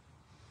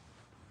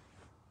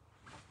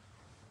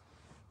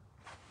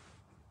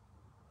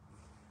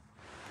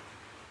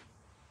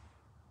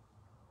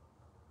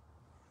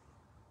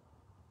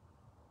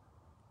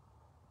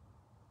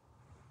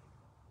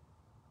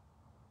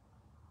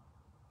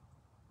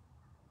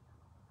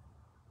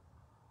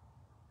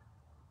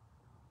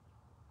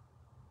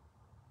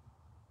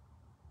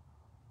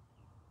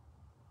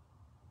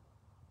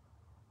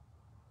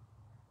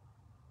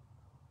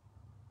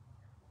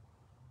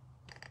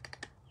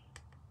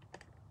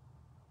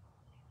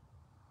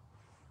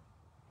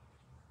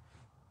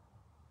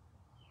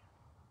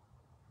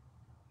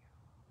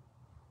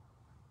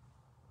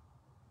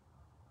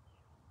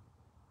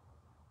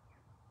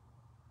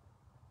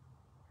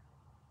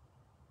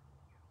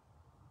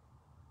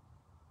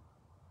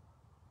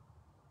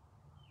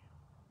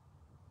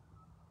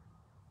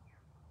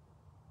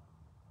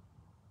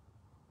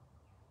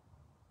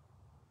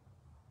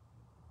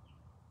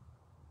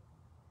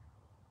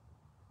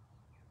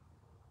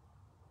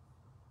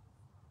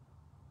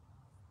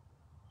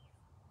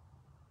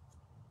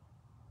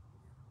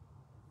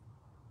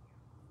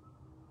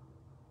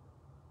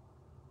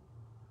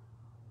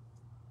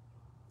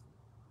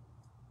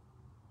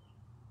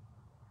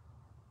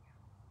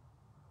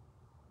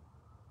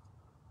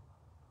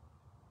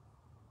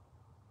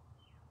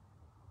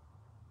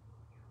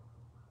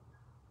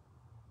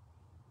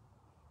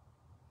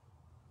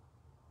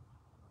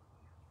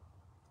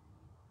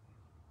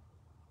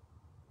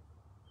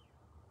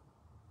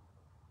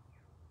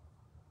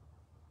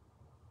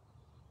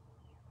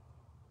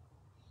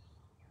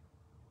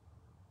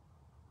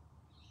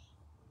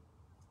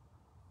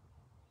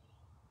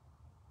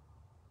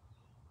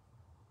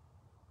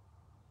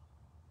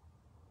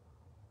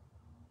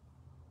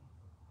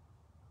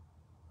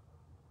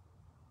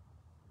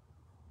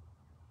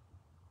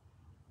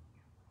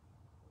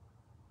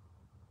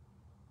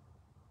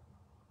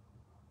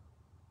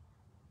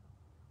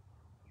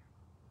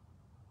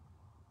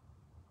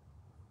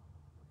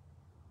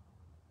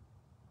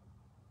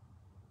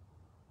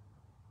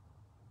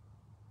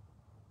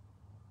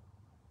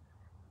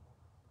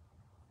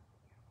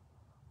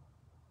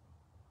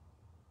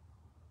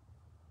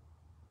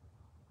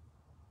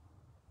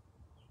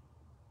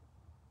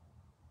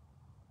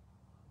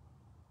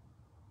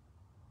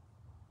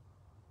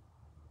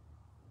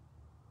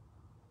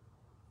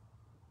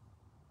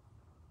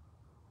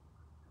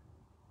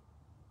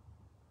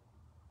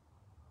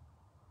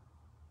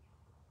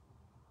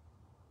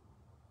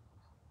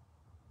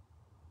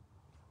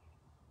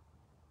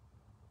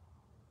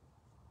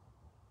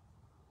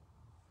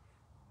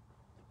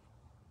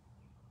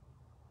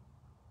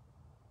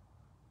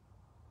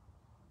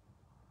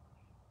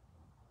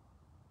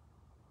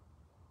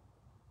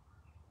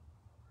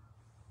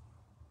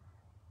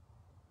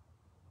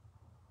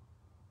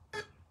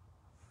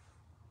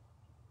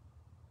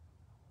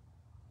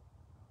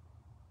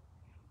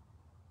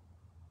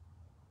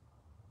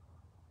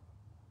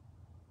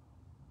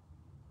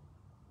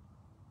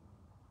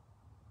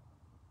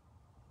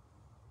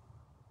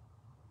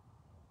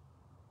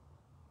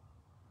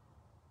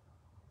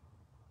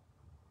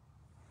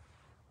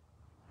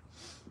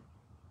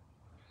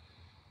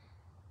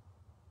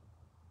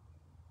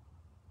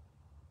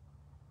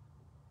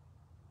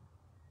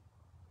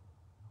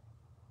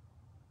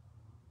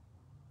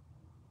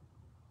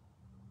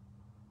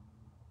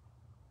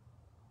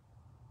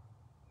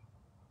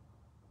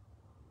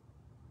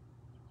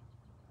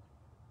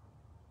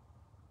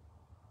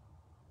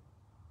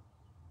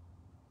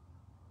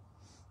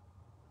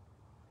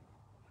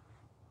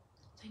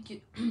 Thank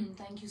you.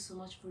 Thank you so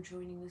much for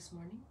joining this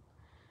morning.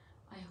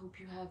 I hope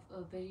you have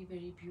a very,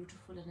 very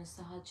beautiful and a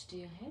Sahaj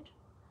day ahead.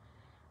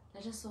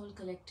 Let us all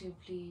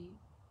collectively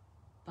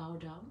bow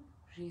down,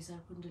 raise our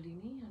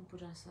Kundalini, and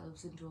put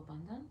ourselves into a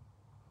bandhan.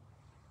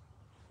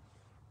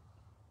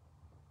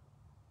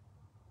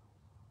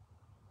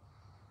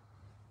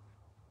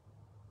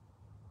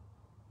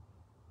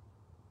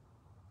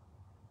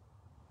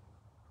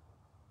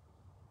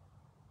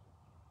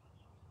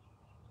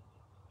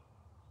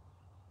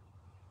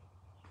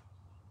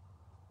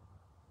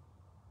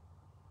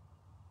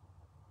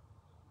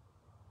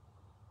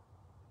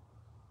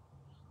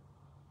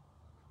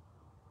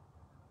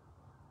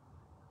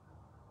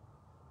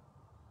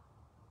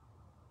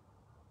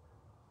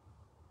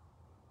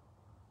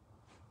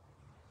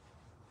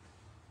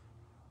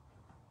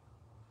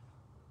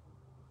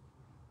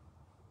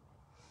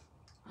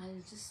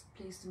 I'll just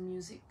play some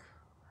music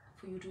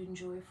for you to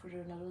enjoy for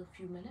another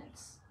few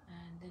minutes,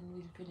 and then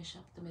we'll finish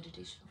up the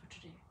meditation for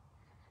today.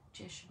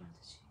 Jai Shri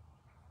Mataji.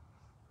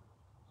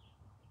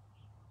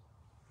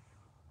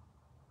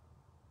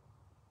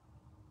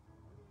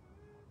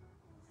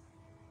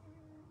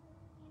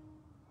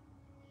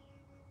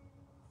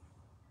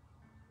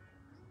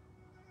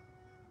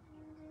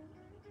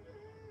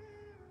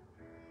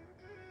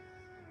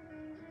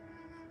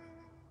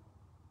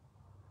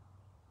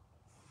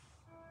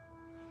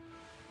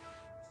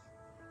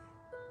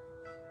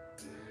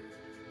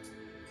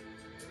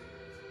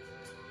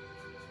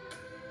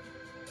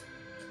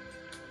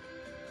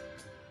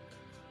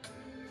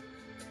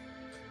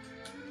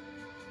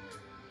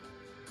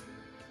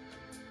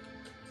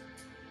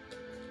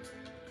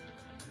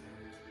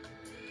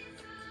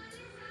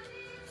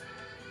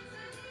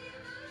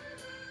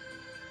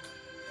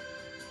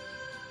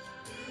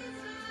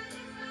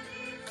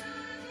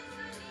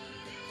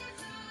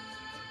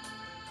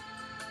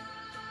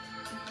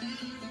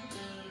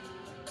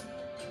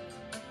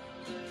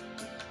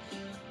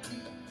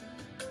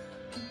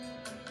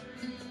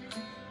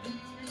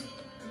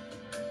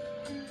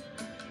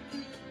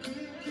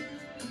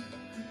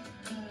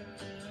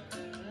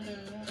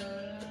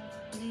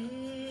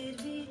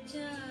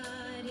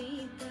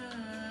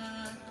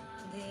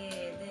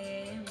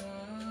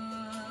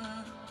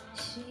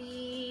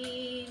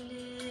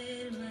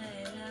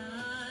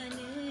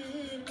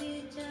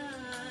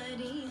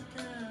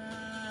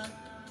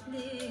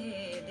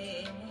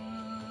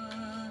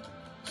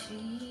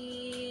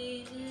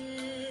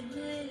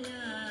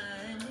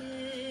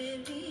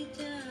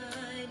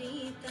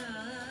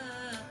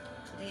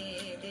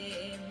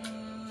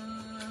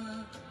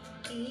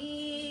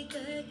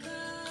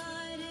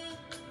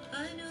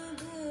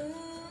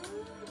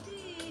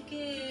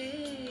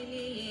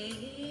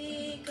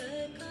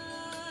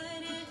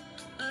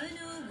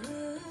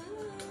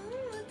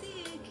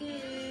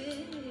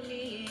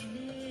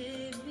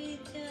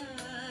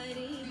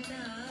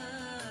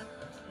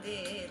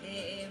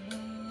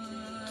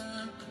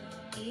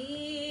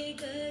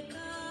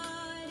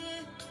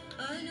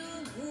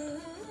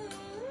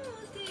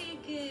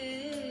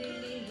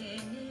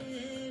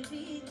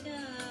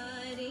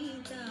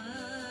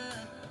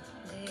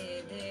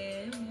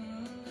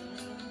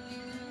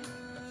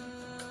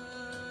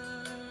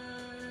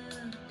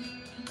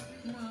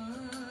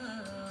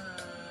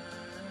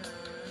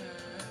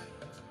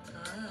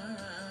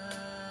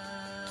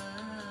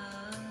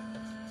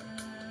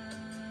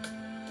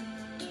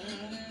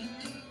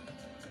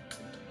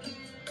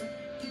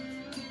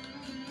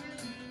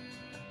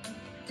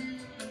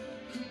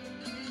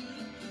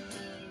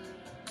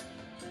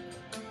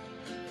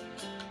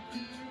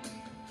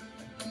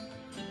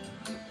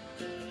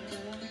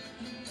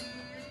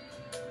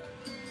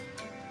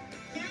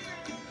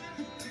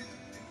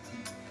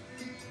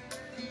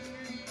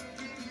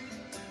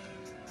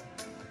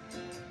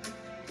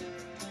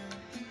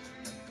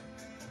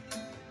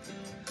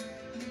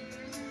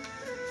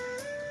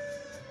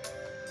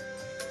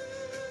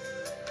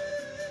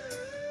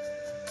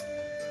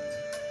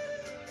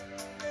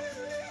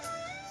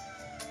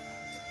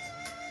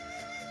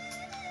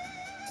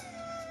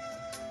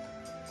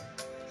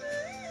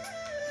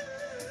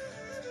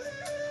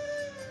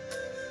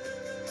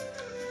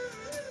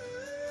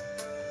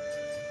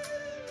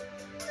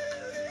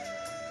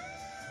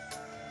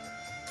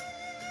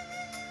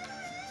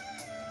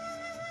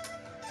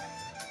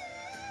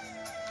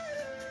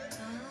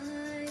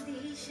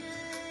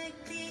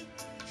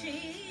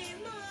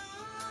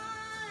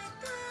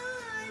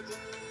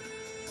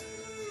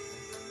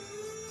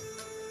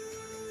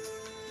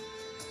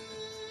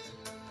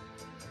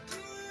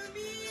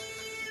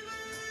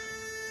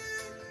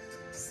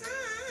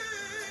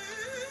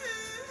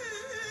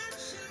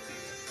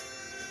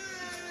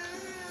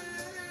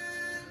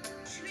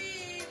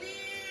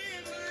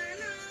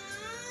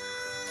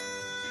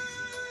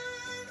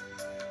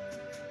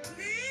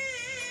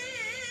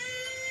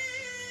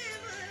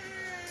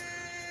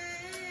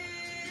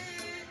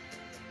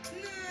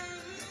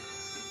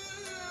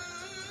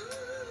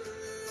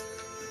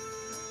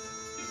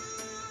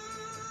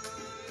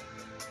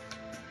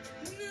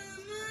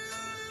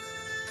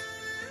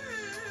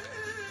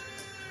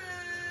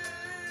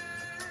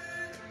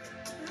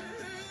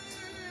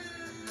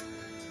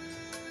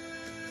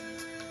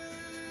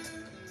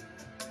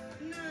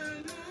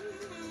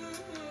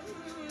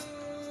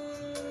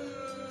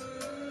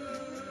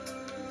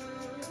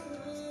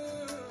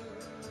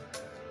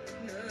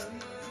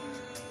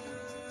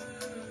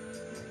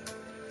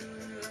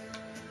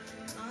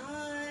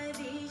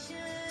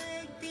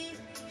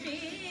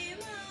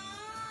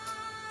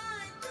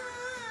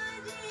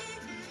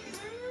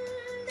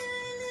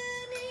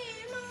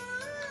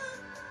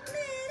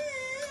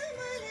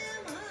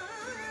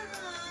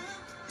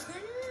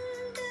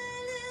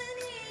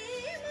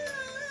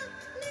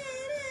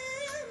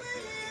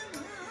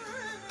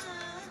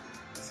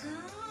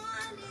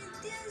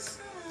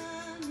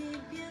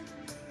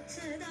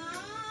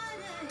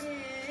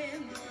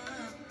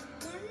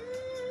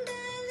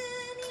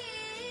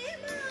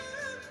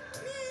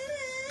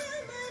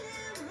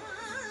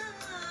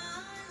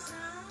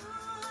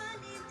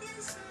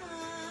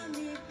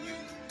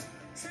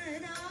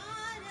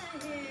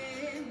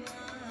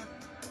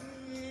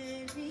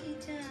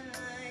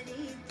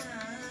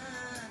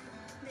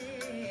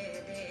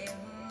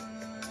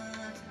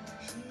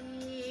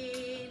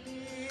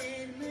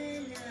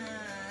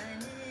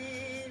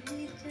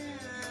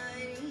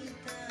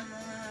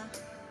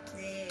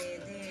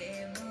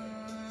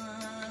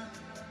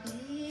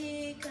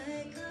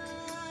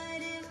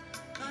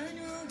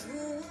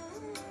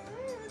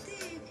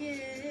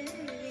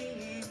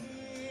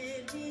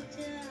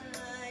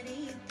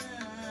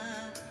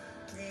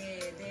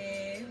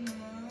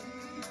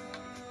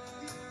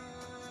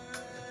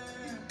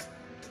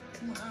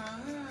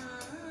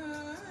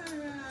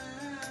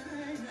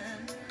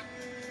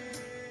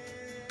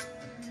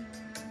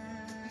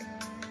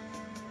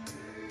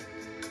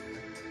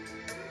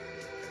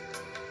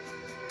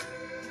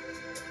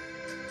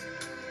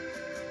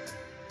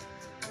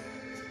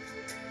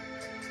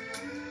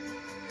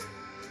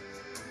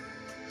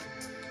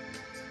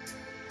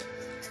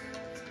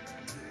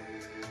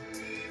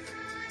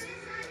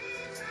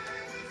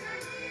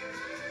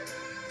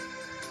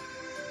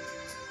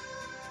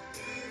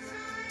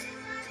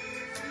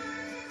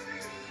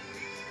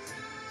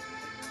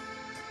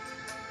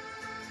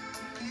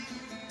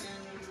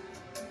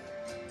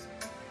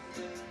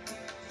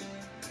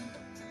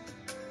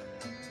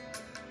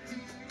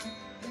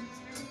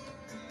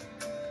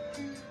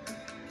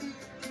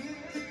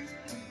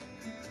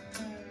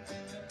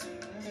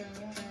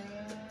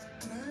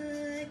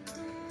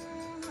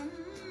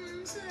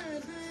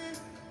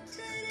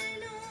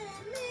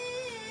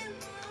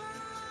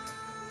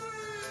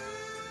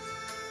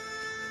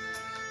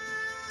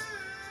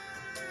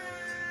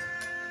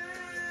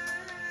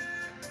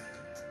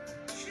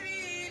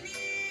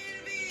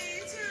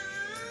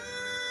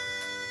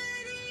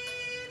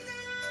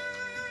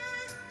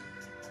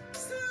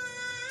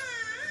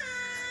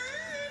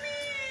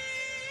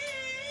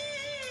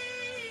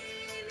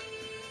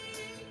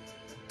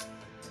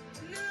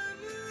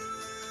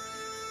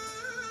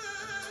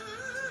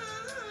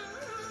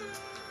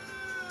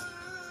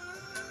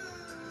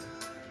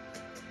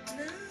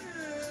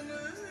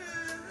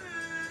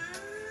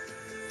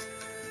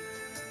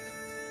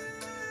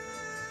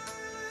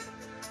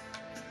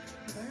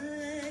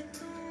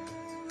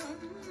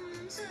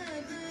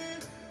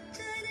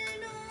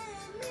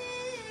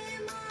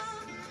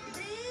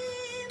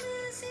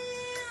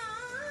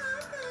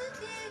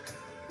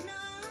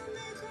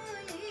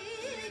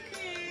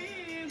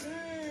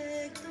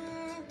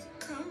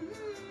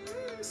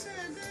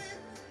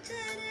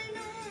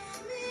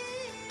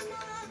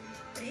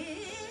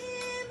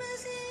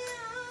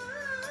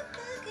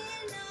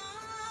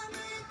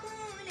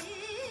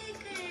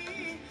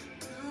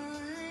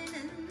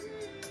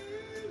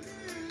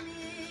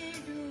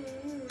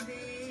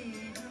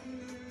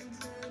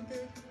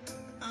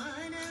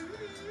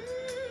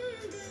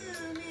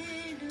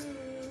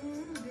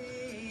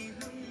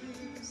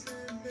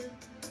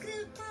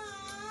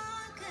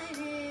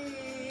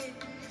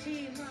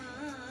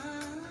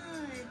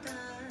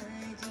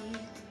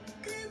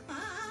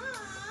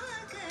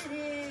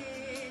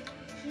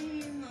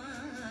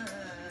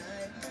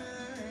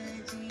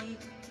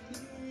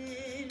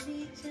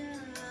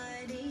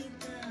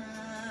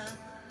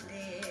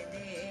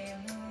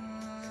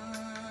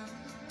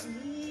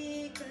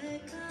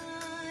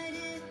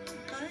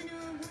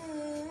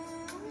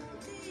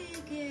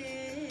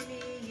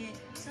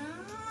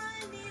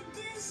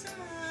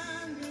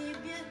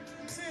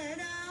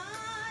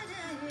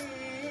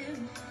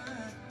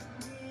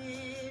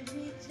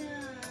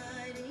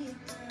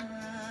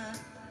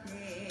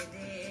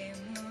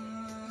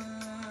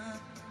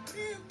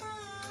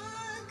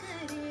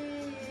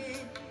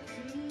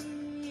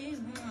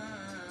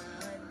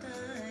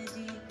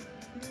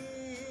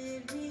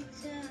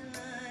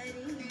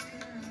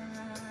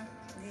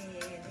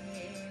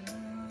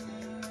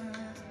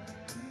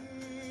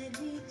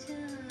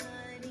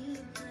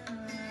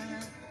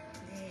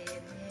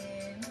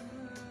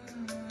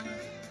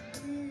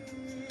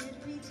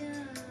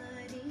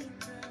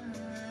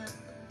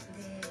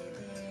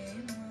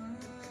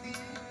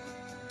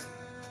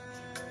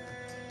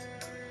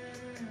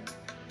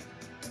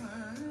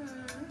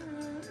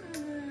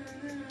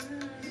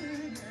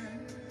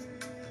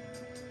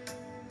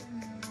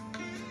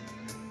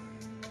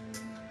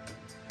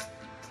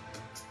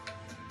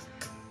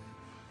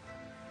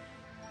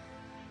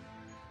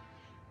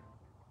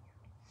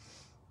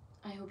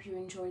 I hope you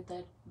enjoyed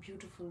that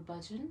beautiful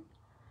bhajan,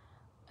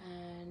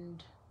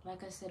 and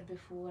like I said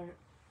before,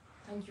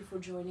 thank you for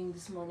joining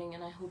this morning,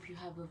 and I hope you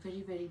have a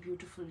very, very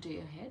beautiful day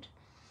ahead.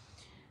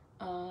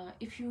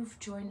 If you've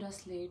joined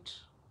us late,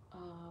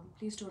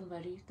 please don't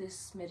worry.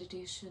 This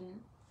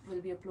meditation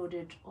will be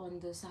uploaded on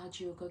the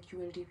Sahaja Yoga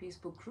QLD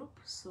Facebook group.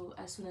 So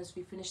as soon as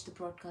we finish the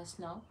broadcast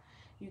now,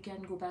 you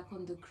can go back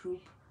on the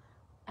group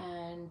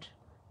and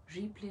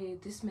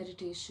replay this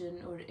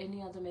meditation or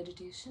any other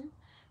meditation.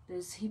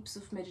 There's heaps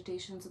of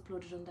meditations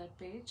uploaded on that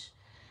page.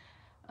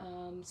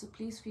 So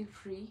please feel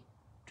free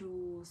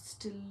to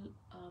still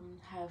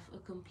have a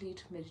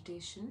complete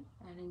meditation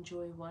and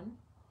enjoy one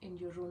in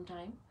your own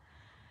time.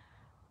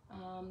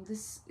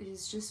 This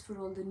is just for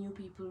all the new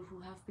people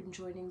who have been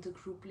joining the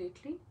group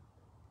lately.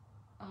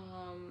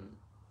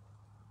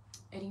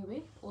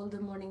 Anyway, all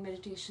the morning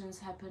meditations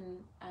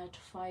happen at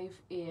 5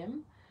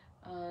 a.m.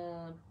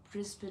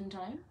 Brisbane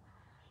time,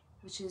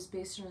 which is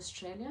based in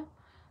Australia.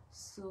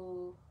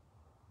 So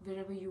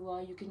wherever you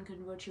are, you can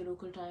convert your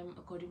local time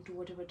according to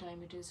whatever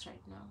time it is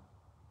right now.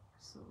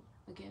 So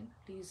again,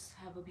 please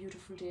have a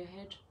beautiful day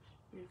ahead.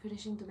 We're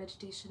finishing the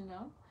meditation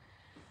now.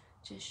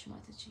 Shri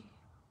Mataji.